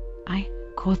 "Ay,"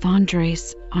 quoth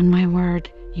Andres, "on my word,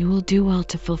 you will do well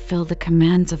to fulfill the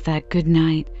commands of that good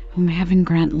knight, whom heaven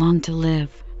grant long to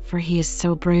live, for he is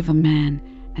so brave a man,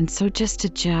 and so just a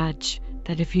judge,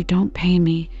 that if you don't pay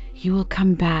me, he will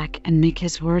come back and make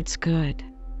his words good."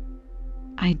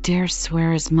 "I dare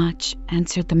swear as much,"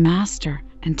 answered the master,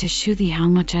 "and to shew thee how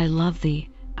much I love thee,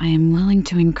 I am willing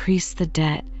to increase the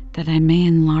debt, that I may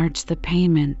enlarge the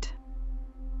payment."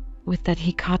 With that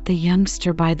he caught the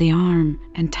youngster by the arm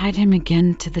and tied him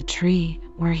again to the tree,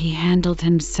 where he handled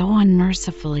him so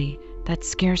unmercifully that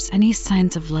scarce any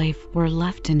signs of life were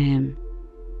left in him.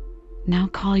 "Now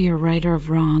call your righter of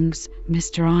wrongs,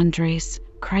 Mr. Andres,"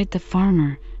 cried the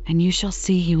farmer, "and you shall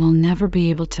see he will never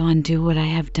be able to undo what I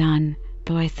have done,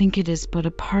 though I think it is but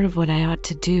a part of what I ought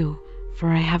to do, for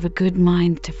I have a good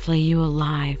mind to flay you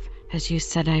alive, as you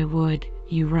said I would,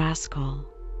 you rascal."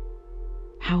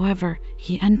 However,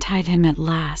 he untied him at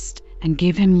last, and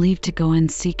gave him leave to go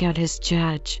and seek out his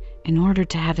judge, in order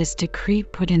to have his decree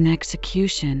put in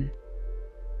execution.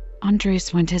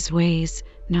 Andres went his ways,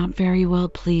 not very well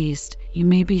pleased, you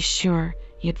may be sure,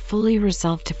 yet fully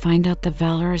resolved to find out the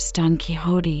valorous Don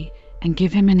Quixote, and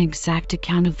give him an exact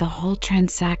account of the whole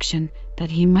transaction,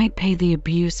 that he might pay the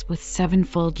abuse with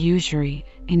sevenfold usury.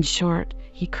 In short,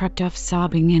 he crept off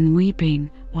sobbing and weeping,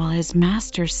 while his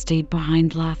master stayed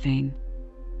behind laughing.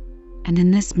 And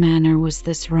in this manner was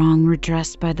this wrong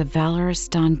redressed by the valorous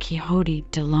Don Quixote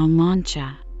de la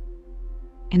Mancha.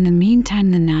 In the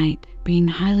meantime the knight, being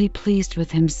highly pleased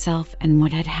with himself and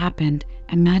what had happened,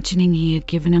 imagining he had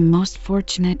given a most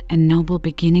fortunate and noble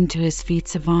beginning to his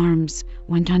feats of arms,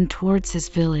 went on towards his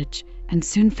village, and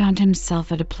soon found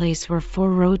himself at a place where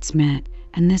 4 roads met,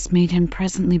 and this made him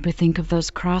presently bethink of those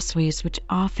crossways which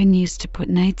often used to put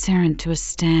knights errant to a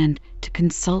stand, to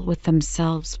consult with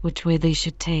themselves which way they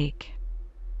should take.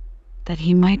 That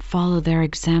he might follow their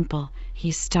example,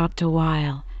 he stopped a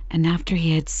while, and after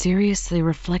he had seriously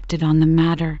reflected on the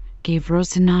matter, gave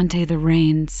Rocinante the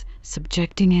reins,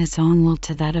 subjecting his own will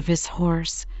to that of his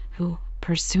horse, who,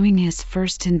 pursuing his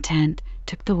first intent,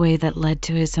 took the way that led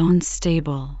to his own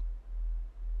stable.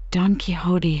 Don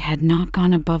Quixote had not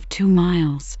gone above 2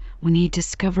 miles, when he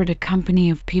discovered a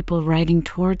company of people riding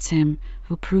towards him,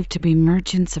 who proved to be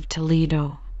merchants of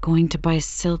Toledo, going to buy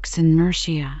silks in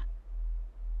Murcia.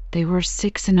 They were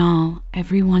 6 in all,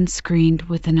 every one screened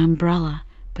with an umbrella,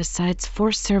 besides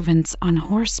 4 servants on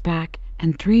horseback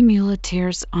and 3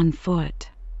 muleteers on foot.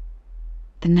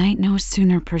 The knight no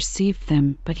sooner perceived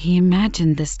them, but he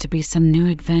imagined this to be some new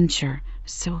adventure,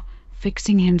 so,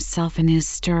 fixing himself in his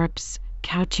stirrups,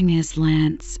 couching his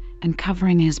lance, and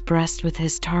covering his breast with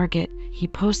his target, he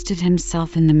posted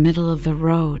himself in the middle of the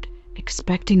road,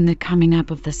 expecting the coming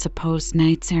up of the supposed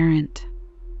knights errant.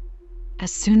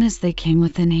 As soon as they came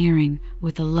within hearing,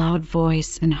 with a loud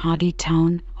voice and haughty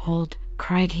tone, "Hold,"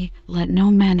 cried he, "let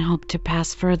no man hope to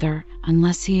pass further,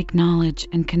 unless he acknowledge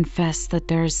and confess that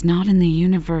there is not in the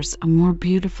universe a more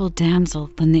beautiful damsel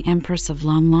than the Empress of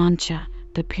La Mancha,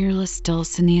 the peerless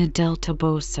Dulcinea del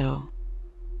Toboso."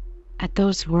 At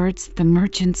those words the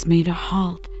merchants made a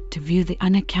halt, to view the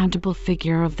unaccountable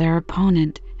figure of their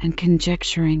opponent, and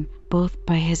conjecturing, both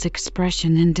by his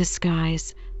expression and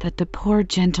disguise, that the poor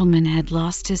gentleman had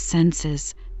lost his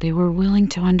senses, they were willing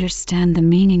to understand the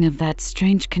meaning of that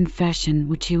strange confession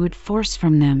which he would force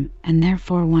from them, and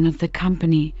therefore one of the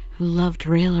company, who loved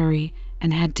raillery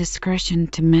and had discretion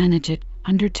to manage it,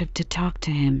 undertook to talk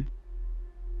to him.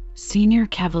 "Señor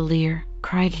Cavalier,"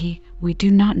 cried he, "we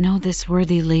do not know this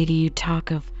worthy lady you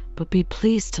talk of, but be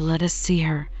pleased to let us see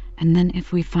her, and then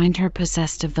if we find her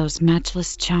possessed of those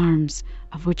matchless charms,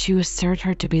 of which you assert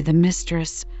her to be the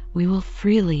mistress, we will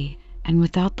freely, and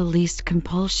without the least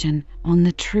compulsion, own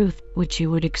the truth which you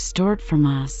would extort from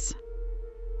us."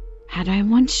 "Had I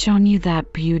once shown you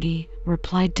that beauty,"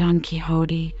 replied Don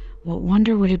Quixote, "what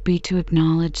wonder would it be to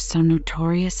acknowledge so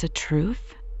notorious a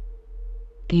truth?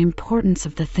 The importance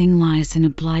of the thing lies in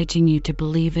obliging you to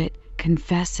believe it,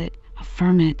 confess it,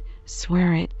 affirm it,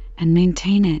 swear it, and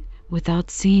maintain it,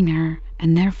 without seeing her,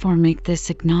 and therefore make this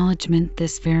acknowledgment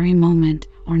this very moment,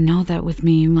 or know that with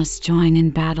me you must join in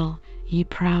battle, ye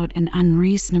proud and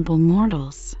unreasonable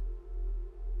mortals."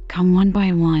 come one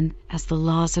by one, as the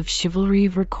laws of chivalry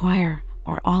require,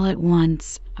 or all at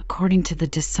once, according to the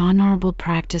dishonorable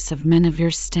practice of men of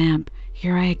your stamp,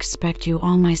 here I expect you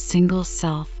all my single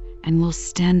self, and will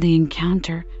stand the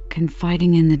encounter,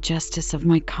 confiding in the justice of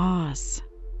my cause."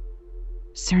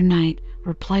 "Sir Knight,"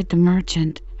 replied the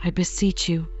merchant, "I beseech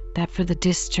you, that for the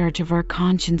discharge of our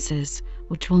consciences,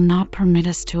 which will not permit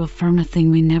us to affirm a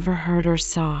thing we never heard or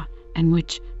saw, and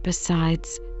which,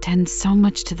 besides, tends so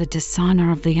much to the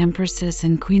dishonor of the Empresses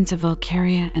and Queens of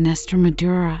Alcaria and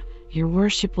Estremadura, your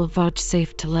worship will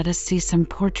vouchsafe to let us see some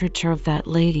portraiture of that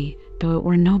lady, though it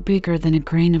were no bigger than a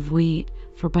grain of wheat,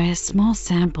 for by a small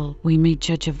sample we may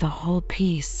judge of the whole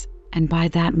piece, and by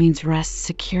that means rest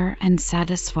secure and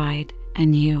satisfied,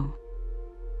 and you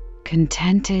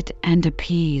contented and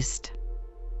appeased.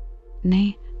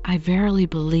 Nay, I verily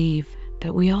believe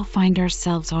that we all find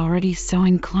ourselves already so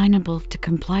inclinable to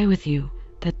comply with you,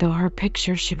 that though her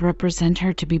picture should represent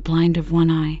her to be blind of one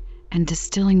eye, and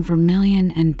distilling vermilion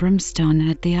and brimstone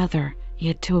at the other,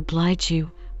 yet to oblige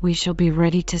you, we shall be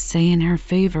ready to say in her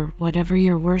favor whatever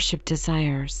your worship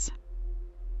desires."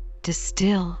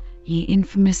 "Distill, ye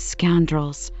infamous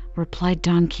scoundrels," replied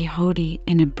Don Quixote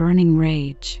in a burning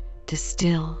rage.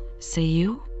 "Distill, say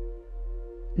you?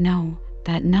 No,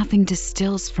 that nothing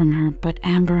distills from her but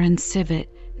amber and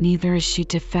civet, neither is she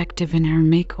defective in her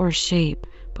make or shape,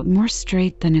 but more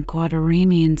straight than a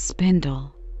Guadaramian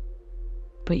spindle.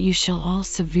 But you shall all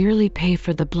severely pay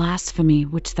for the blasphemy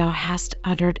which thou hast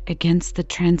uttered against the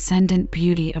transcendent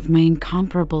beauty of my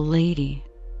incomparable lady."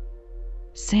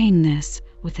 Saying this,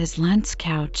 with his lance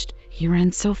couched, he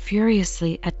ran so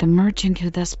furiously at the merchant who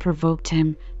thus provoked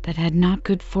him, that had not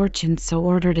good fortune so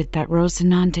ordered it that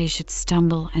Rocinante should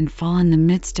stumble and fall in the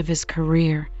midst of his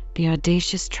career, the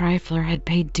audacious trifler had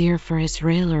paid dear for his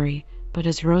raillery. But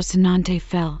as Rocinante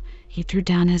fell, he threw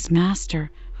down his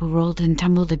master, who rolled and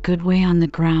tumbled a good way on the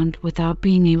ground without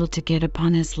being able to get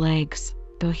upon his legs,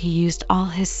 though he used all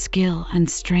his skill and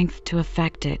strength to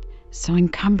effect it, so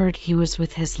encumbered he was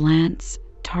with his lance,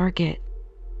 target,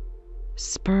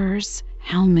 spurs,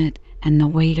 helmet, and the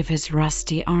weight of his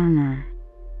rusty armor.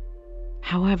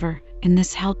 However, in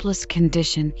this helpless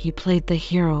condition he played the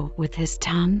hero with his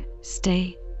tongue.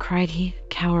 "Stay," cried he,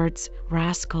 "cowards,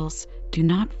 rascals, do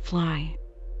not fly.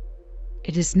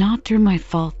 It is not through my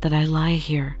fault that I lie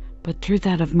here, but through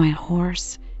that of my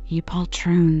horse, ye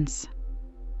poltroons."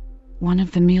 One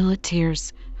of the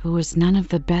muleteers, who was none of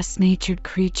the best-natured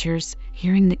creatures,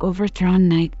 hearing the overthrown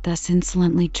knight thus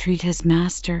insolently treat his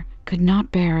master, could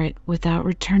not bear it without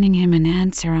returning him an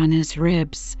answer on his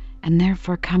ribs, and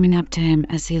therefore coming up to him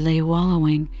as he lay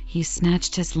wallowing, he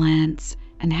snatched his lance,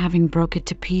 and having broke it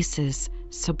to pieces,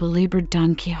 so belaboured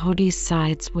Don Quixote's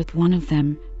sides with one of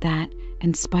them, that,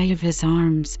 in spite of his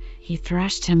arms, he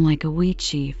thrashed him like a wheat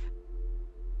sheaf.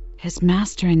 His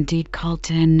master indeed called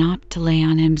to him not to lay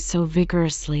on him so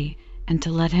vigorously, and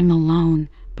to let him alone,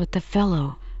 but the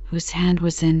fellow, whose hand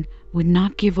was in, would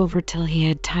not give over till he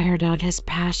had tired out his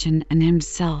passion and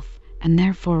himself, and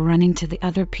therefore running to the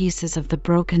other pieces of the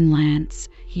broken lance,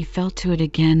 he fell to it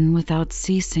again without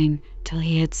ceasing, till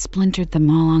he had splintered them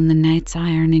all on the knight's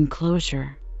iron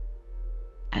enclosure.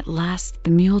 At last the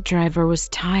mule driver was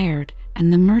tired,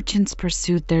 and the merchants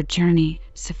pursued their journey,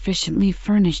 sufficiently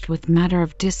furnished with matter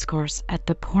of discourse at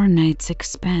the poor knight's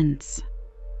expense.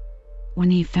 When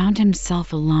he found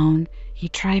himself alone, he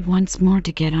tried once more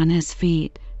to get on his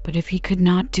feet, but if he could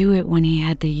not do it when he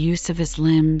had the use of his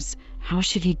limbs, how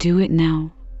should he do it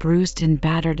now, bruised and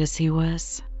battered as he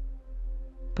was?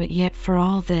 But yet for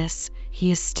all this,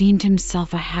 he esteemed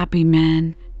himself a happy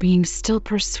man, being still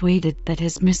persuaded that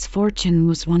his misfortune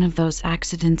was one of those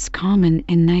accidents common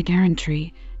in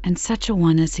knight-errantry, and such a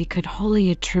one as he could wholly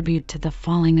attribute to the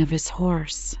falling of his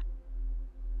horse.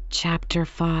 Chapter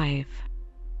 5.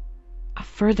 A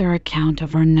further account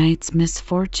of our knight's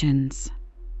misfortunes.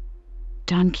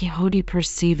 Don Quixote,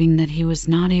 perceiving that he was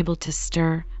not able to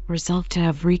stir, resolved to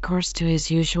have recourse to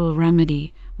his usual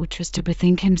remedy, which was to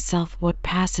bethink himself what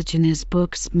passage in his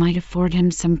books might afford him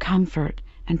some comfort,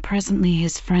 and presently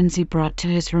his frenzy brought to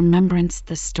his remembrance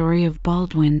the story of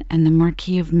Baldwin and the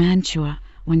Marquis of Mantua,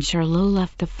 when Charlot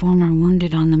left the former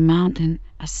wounded on the mountain,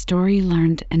 a story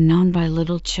learned and known by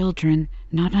little children,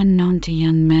 not unknown to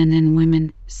young men and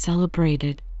women,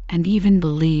 celebrated, and even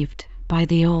believed, by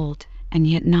the old, and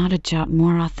yet not a jot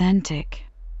more authentic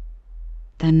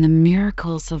than the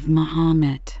miracles of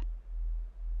Mahomet.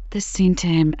 This seemed to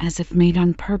him as if made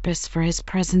on purpose for his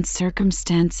present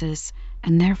circumstances,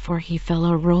 and therefore he fell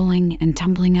a-rolling and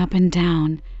tumbling up and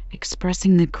down,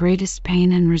 expressing the greatest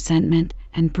pain and resentment,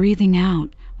 and breathing out,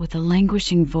 with a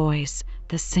languishing voice,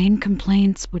 the same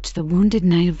complaints which the wounded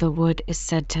knight of the wood is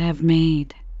said to have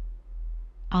made.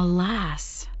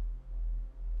 "Alas!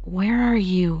 Where are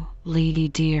you, lady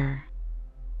dear,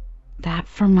 that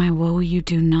for my woe you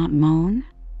do not moan?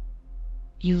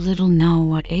 You little know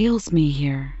what ails me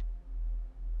here,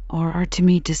 or are to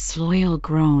me disloyal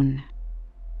grown."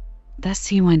 Thus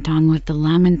he went on with the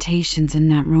lamentations in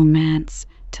that romance,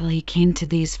 till he came to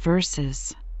these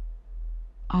verses: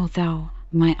 "O thou,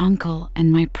 my uncle and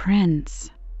my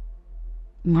prince,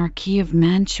 Marquis of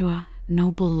Mantua,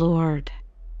 noble lord,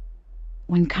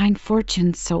 when kind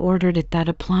fortune so ordered it that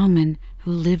a ploughman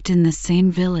who lived in the same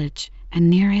village and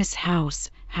near his house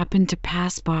happened to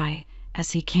pass by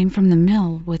as he came from the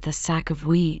mill with a sack of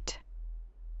wheat.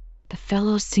 The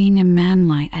fellow, seeing a man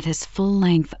lie at his full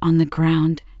length on the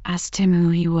ground, asked him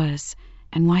who he was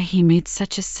and why he made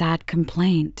such a sad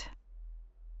complaint.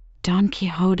 Don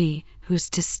Quixote,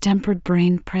 whose distempered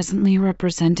brain presently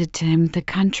represented to him the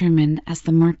countryman as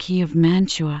the Marquis of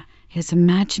Mantua, his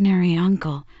imaginary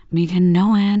uncle, made him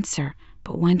no answer,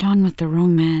 but went on with the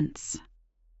romance.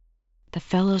 The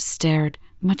fellow stared,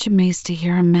 much amazed to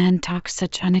hear a man talk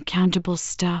such unaccountable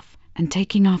stuff, and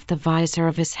taking off the visor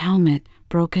of his helmet,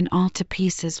 broken all to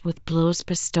pieces with blows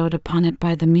bestowed upon it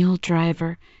by the mule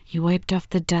driver, he wiped off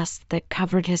the dust that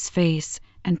covered his face,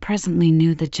 and presently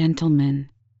knew the gentleman.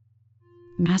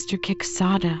 "Master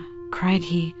Quixote," cried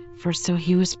he, for so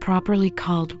he was properly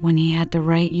called when he had the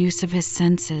right use of his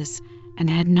senses, and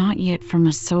had not yet from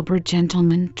a sober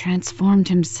gentleman transformed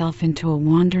himself into a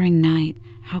wandering knight,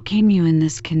 "how came you in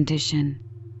this condition?"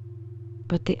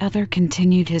 But the other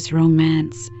continued his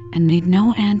romance, and made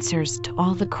no answers to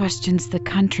all the questions the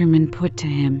countryman put to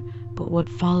him, but what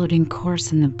followed in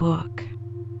course in the book.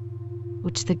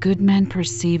 Which the good man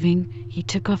perceiving, he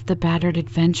took off the battered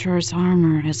adventurer's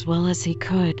armour as well as he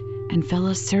could, and fell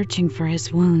a searching for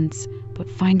his wounds, but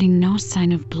finding no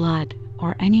sign of blood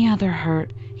or any other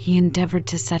hurt, he endeavoured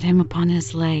to set him upon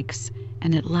his legs,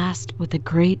 and at last, with a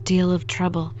great deal of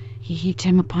trouble, he heaped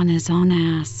him upon his own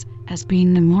ass, as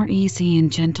being the more easy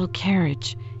and gentle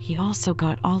carriage. He also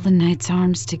got all the knight's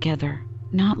arms together,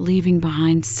 not leaving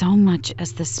behind so much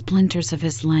as the splinters of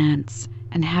his lance,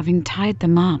 and having tied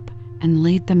them up, and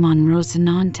laid them on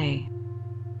Rosinante,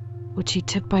 which he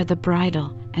took by the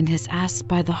bridle, and his ass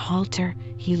by the halter,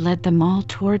 he led them all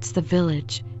towards the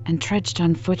village, and trudged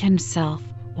on foot himself,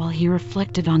 while he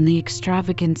reflected on the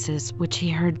extravagances which he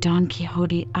heard Don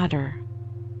Quixote utter.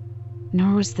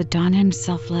 Nor was the Don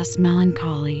himself less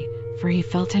melancholy, for he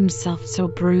felt himself so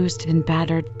bruised and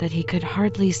battered that he could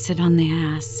hardly sit on the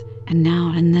ass, and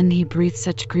now and then he breathed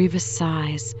such grievous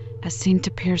sighs as seemed to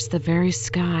pierce the very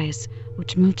skies,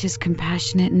 which moved his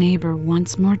compassionate neighbour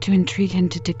once more to entreat him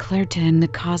to declare to him the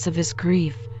cause of his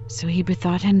grief. So he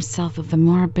bethought himself of the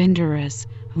Moribundas,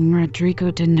 whom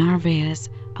Rodrigo de Narvaez,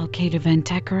 Alcaide of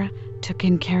Antequera, took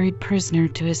and carried prisoner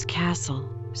to his castle,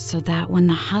 so that when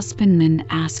the husbandman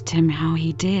asked him how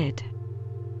he did,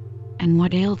 and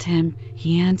what ailed him,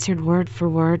 he answered word for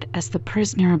word as the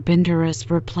prisoner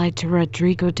Abindarus replied to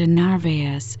Rodrigo de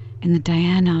Narvaez in the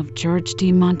Diana of George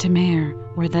de Montemayor,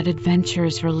 where that adventure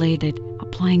is related,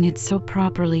 applying it so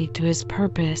properly to his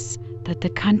purpose that the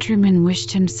countryman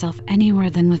wished himself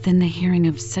anywhere than within the hearing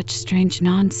of such strange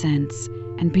nonsense,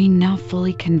 and being now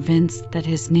fully convinced that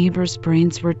his neighbour's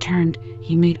brains were turned,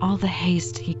 he made all the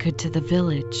haste he could to the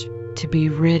village, to be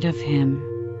rid of him.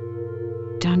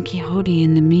 Don Quixote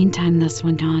in the meantime thus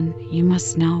went on: "You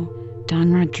must know,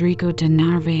 Don Rodrigo de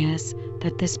Narvaez,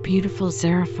 that this beautiful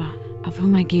Zarifa, of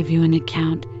whom I gave you an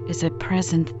account, is at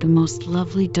present the most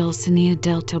lovely Dulcinea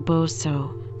del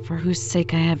Toboso, for whose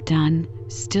sake I have done,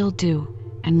 still do,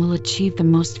 and will achieve the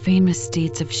most famous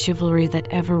deeds of chivalry that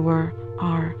ever were,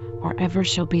 are, or ever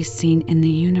shall be seen in the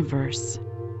universe."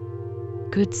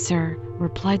 "Good sir,"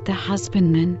 replied the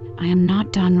husbandman, "I am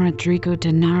not Don Rodrigo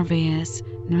de Narvaez,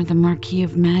 nor the Marquis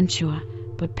of Mantua,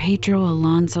 but Pedro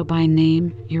Alonso by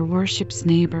name, your worship's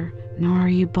neighbour, nor are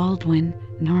you Baldwin,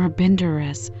 nor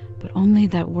Abindarus, but only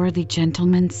that worthy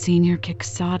gentleman, Señor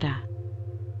Quixote."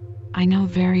 "I know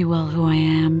very well who I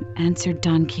am," answered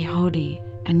Don Quixote,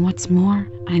 "and what's more,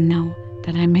 I know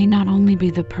that I may not only be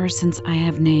the persons I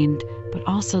have named, but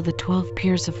also the 12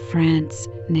 peers of France,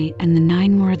 nay, and the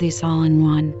 9 worthies all in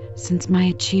one, since my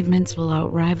achievements will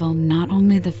outrival not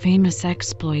only the famous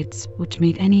exploits which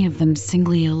made any of them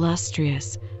singly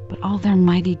illustrious, but all their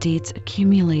mighty deeds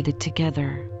accumulated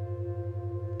together."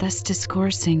 Thus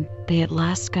discoursing, they at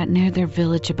last got near their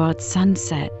village about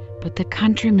sunset, but the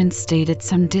countryman stayed at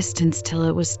some distance till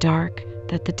it was dark,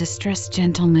 that the distressed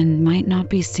gentleman might not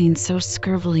be seen so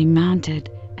scurvily mounted,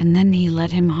 and then he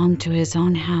led him home to his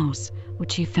own house,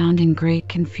 which he found in great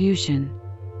confusion.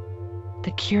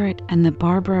 The curate and the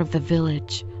barber of the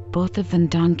village, both of them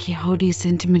Don Quixote's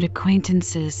intimate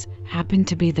acquaintances, happened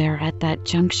to be there at that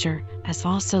juncture, as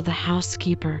also the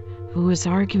housekeeper, who was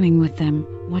arguing with them.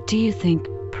 "What do you think,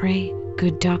 pray,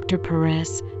 good Dr.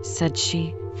 Perez?" said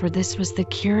she, for this was the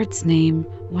curate's name.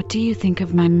 "What do you think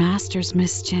of my master's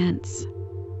mischance?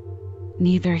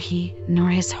 Neither he,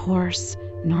 nor his horse,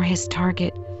 nor his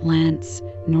target, lance,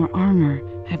 nor armor,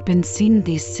 have been seen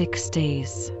these 6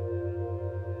 days.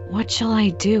 What shall I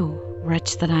do,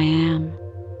 wretch that I am?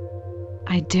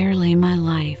 I dare lay my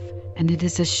life, and it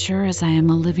is as sure as I am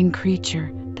a living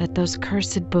creature, that those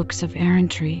cursed books of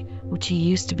errantry, which he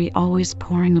used to be always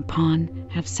poring upon,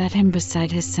 have set him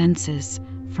beside his senses.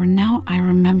 For now I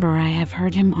remember I have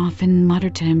heard him often mutter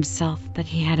to himself that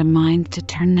he had a mind to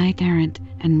turn knight-errant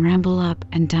and ramble up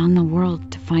and down the world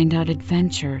to find out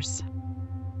adventures."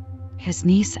 His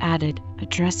niece added,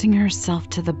 addressing herself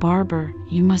to the barber,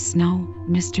 "You must know,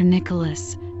 Mr.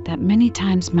 Nicholas, that many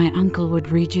times my uncle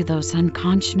would read you those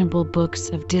unconscionable books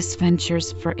of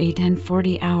disventures for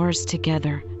 48 hours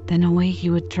together, then away he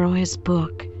would throw his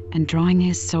book, and drawing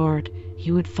his sword,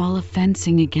 he would fall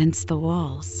a-fencing against the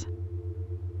walls.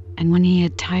 And when he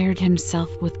had tired himself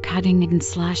with cutting and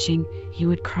slashing, he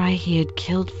would cry he had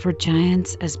killed for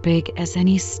giants as big as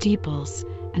any steeples,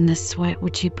 and the sweat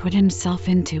which he put himself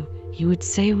into, he would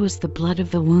say was the blood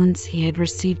of the wounds he had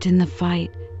received in the fight.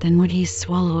 Then would he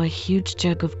swallow a huge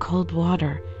jug of cold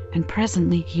water, and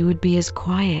presently he would be as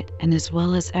quiet and as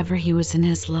well as ever he was in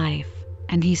his life.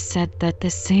 And he said that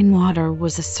this same water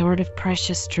was a sort of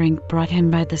precious drink brought him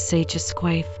by the sage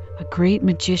Esquife, a great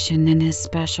magician and his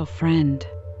special friend.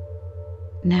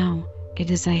 Now, it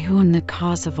is I who am the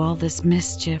cause of all this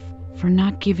mischief, for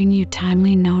not giving you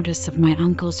timely notice of my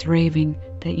uncle's raving,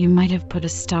 that you might have put a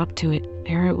stop to it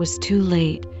ere it was too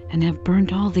late, and have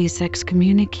burnt all these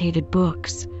excommunicated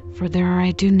books, for there are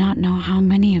I do not know how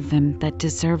many of them that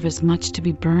deserve as much to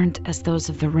be burnt as those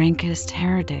of the rankest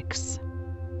heretics."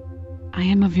 "I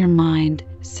am of your mind,"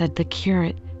 said the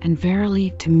curate, "and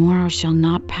verily tomorrow shall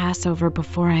not pass over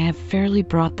before I have fairly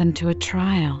brought them to a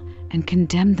trial, and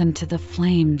condemned them to the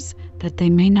flames, that they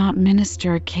may not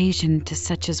minister occasion to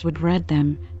such as would read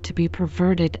them to be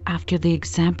perverted after the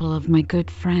example of my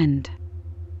good friend."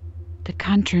 The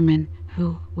countryman,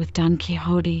 who, with Don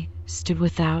Quixote, stood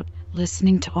without,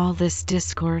 listening to all this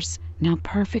discourse, now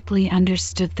perfectly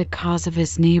understood the cause of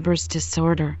his neighbour's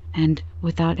disorder, and,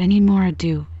 without any more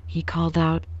ado, he called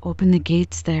out, "Open the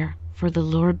gates there, for the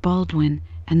Lord Baldwin,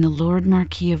 and the Lord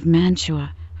Marquis of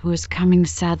Mantua, who is coming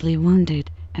sadly wounded,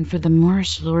 and for the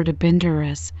Moorish Lord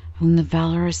Abindarez, whom the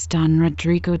valorous Don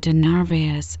Rodrigo de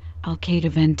Narvaez, Alcaide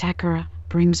of Antequera,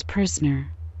 brings prisoner."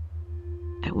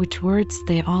 At which words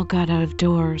they all got out of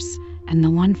doors, and the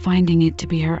one finding it to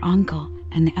be her uncle,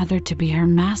 and the other to be her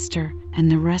master, and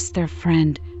the rest their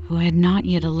friend, who had not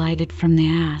yet alighted from the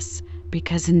ass,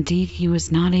 because indeed he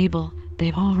was not able,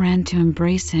 they all ran to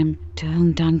embrace him, to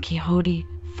whom Don Quixote,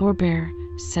 "Forbear,"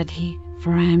 said he,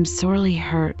 "for I am sorely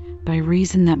hurt, by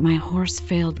reason that my horse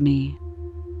failed me.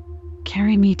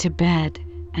 Carry me to bed,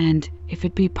 and, if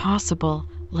it be possible,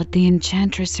 let the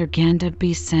enchantress Urganda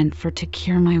be sent for to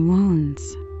cure my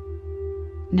wounds."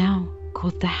 "Now,"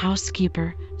 quoth the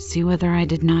housekeeper, "see whether I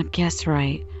did not guess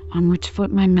right." On which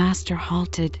foot my master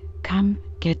halted. "Come,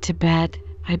 get to bed,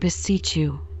 I beseech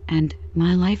you, and,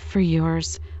 my life for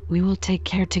yours, we will take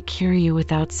care to cure you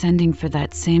without sending for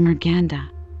that same Urganda.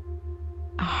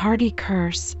 A hearty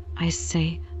curse, I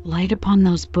say, light upon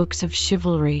those books of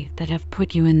chivalry that have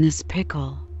put you in this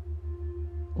pickle."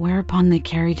 Whereupon they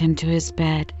carried him to his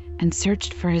bed, and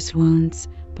searched for his wounds,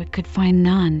 but could find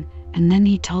none, and then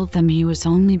he told them he was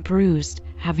only bruised,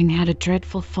 having had a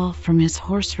dreadful fall from his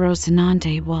horse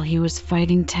Rocinante while he was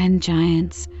fighting 10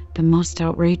 giants, the most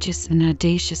outrageous and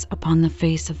audacious upon the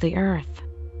face of the earth.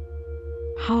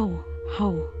 "Ho,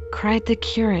 ho!" cried the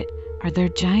curate, "are there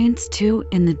giants too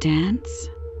in the dance?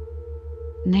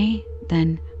 Nay,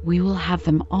 then, we will have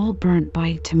them all burnt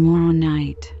by tomorrow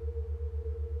night."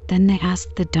 Then they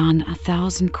asked the Don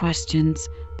 1,000 questions,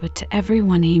 but to every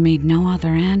one he made no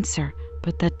other answer,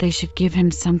 but that they should give him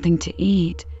something to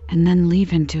eat, and then leave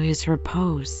him to his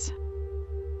repose.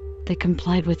 They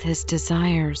complied with his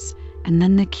desires, and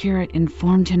then the curate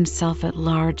informed himself at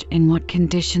large in what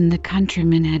condition the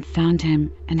countryman had found him,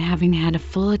 and having had a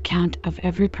full account of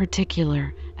every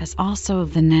particular, as also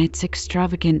of the knight's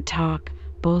extravagant talk,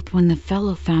 both when the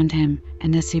fellow found him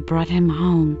and as he brought him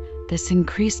home, this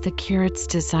increased the curate's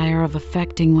desire of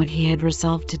effecting what he had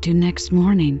resolved to do next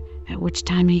morning, at which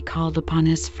time he called upon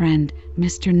his friend,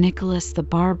 Mr. Nicholas the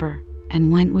barber,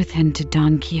 and went with him to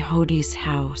Don Quixote's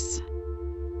house.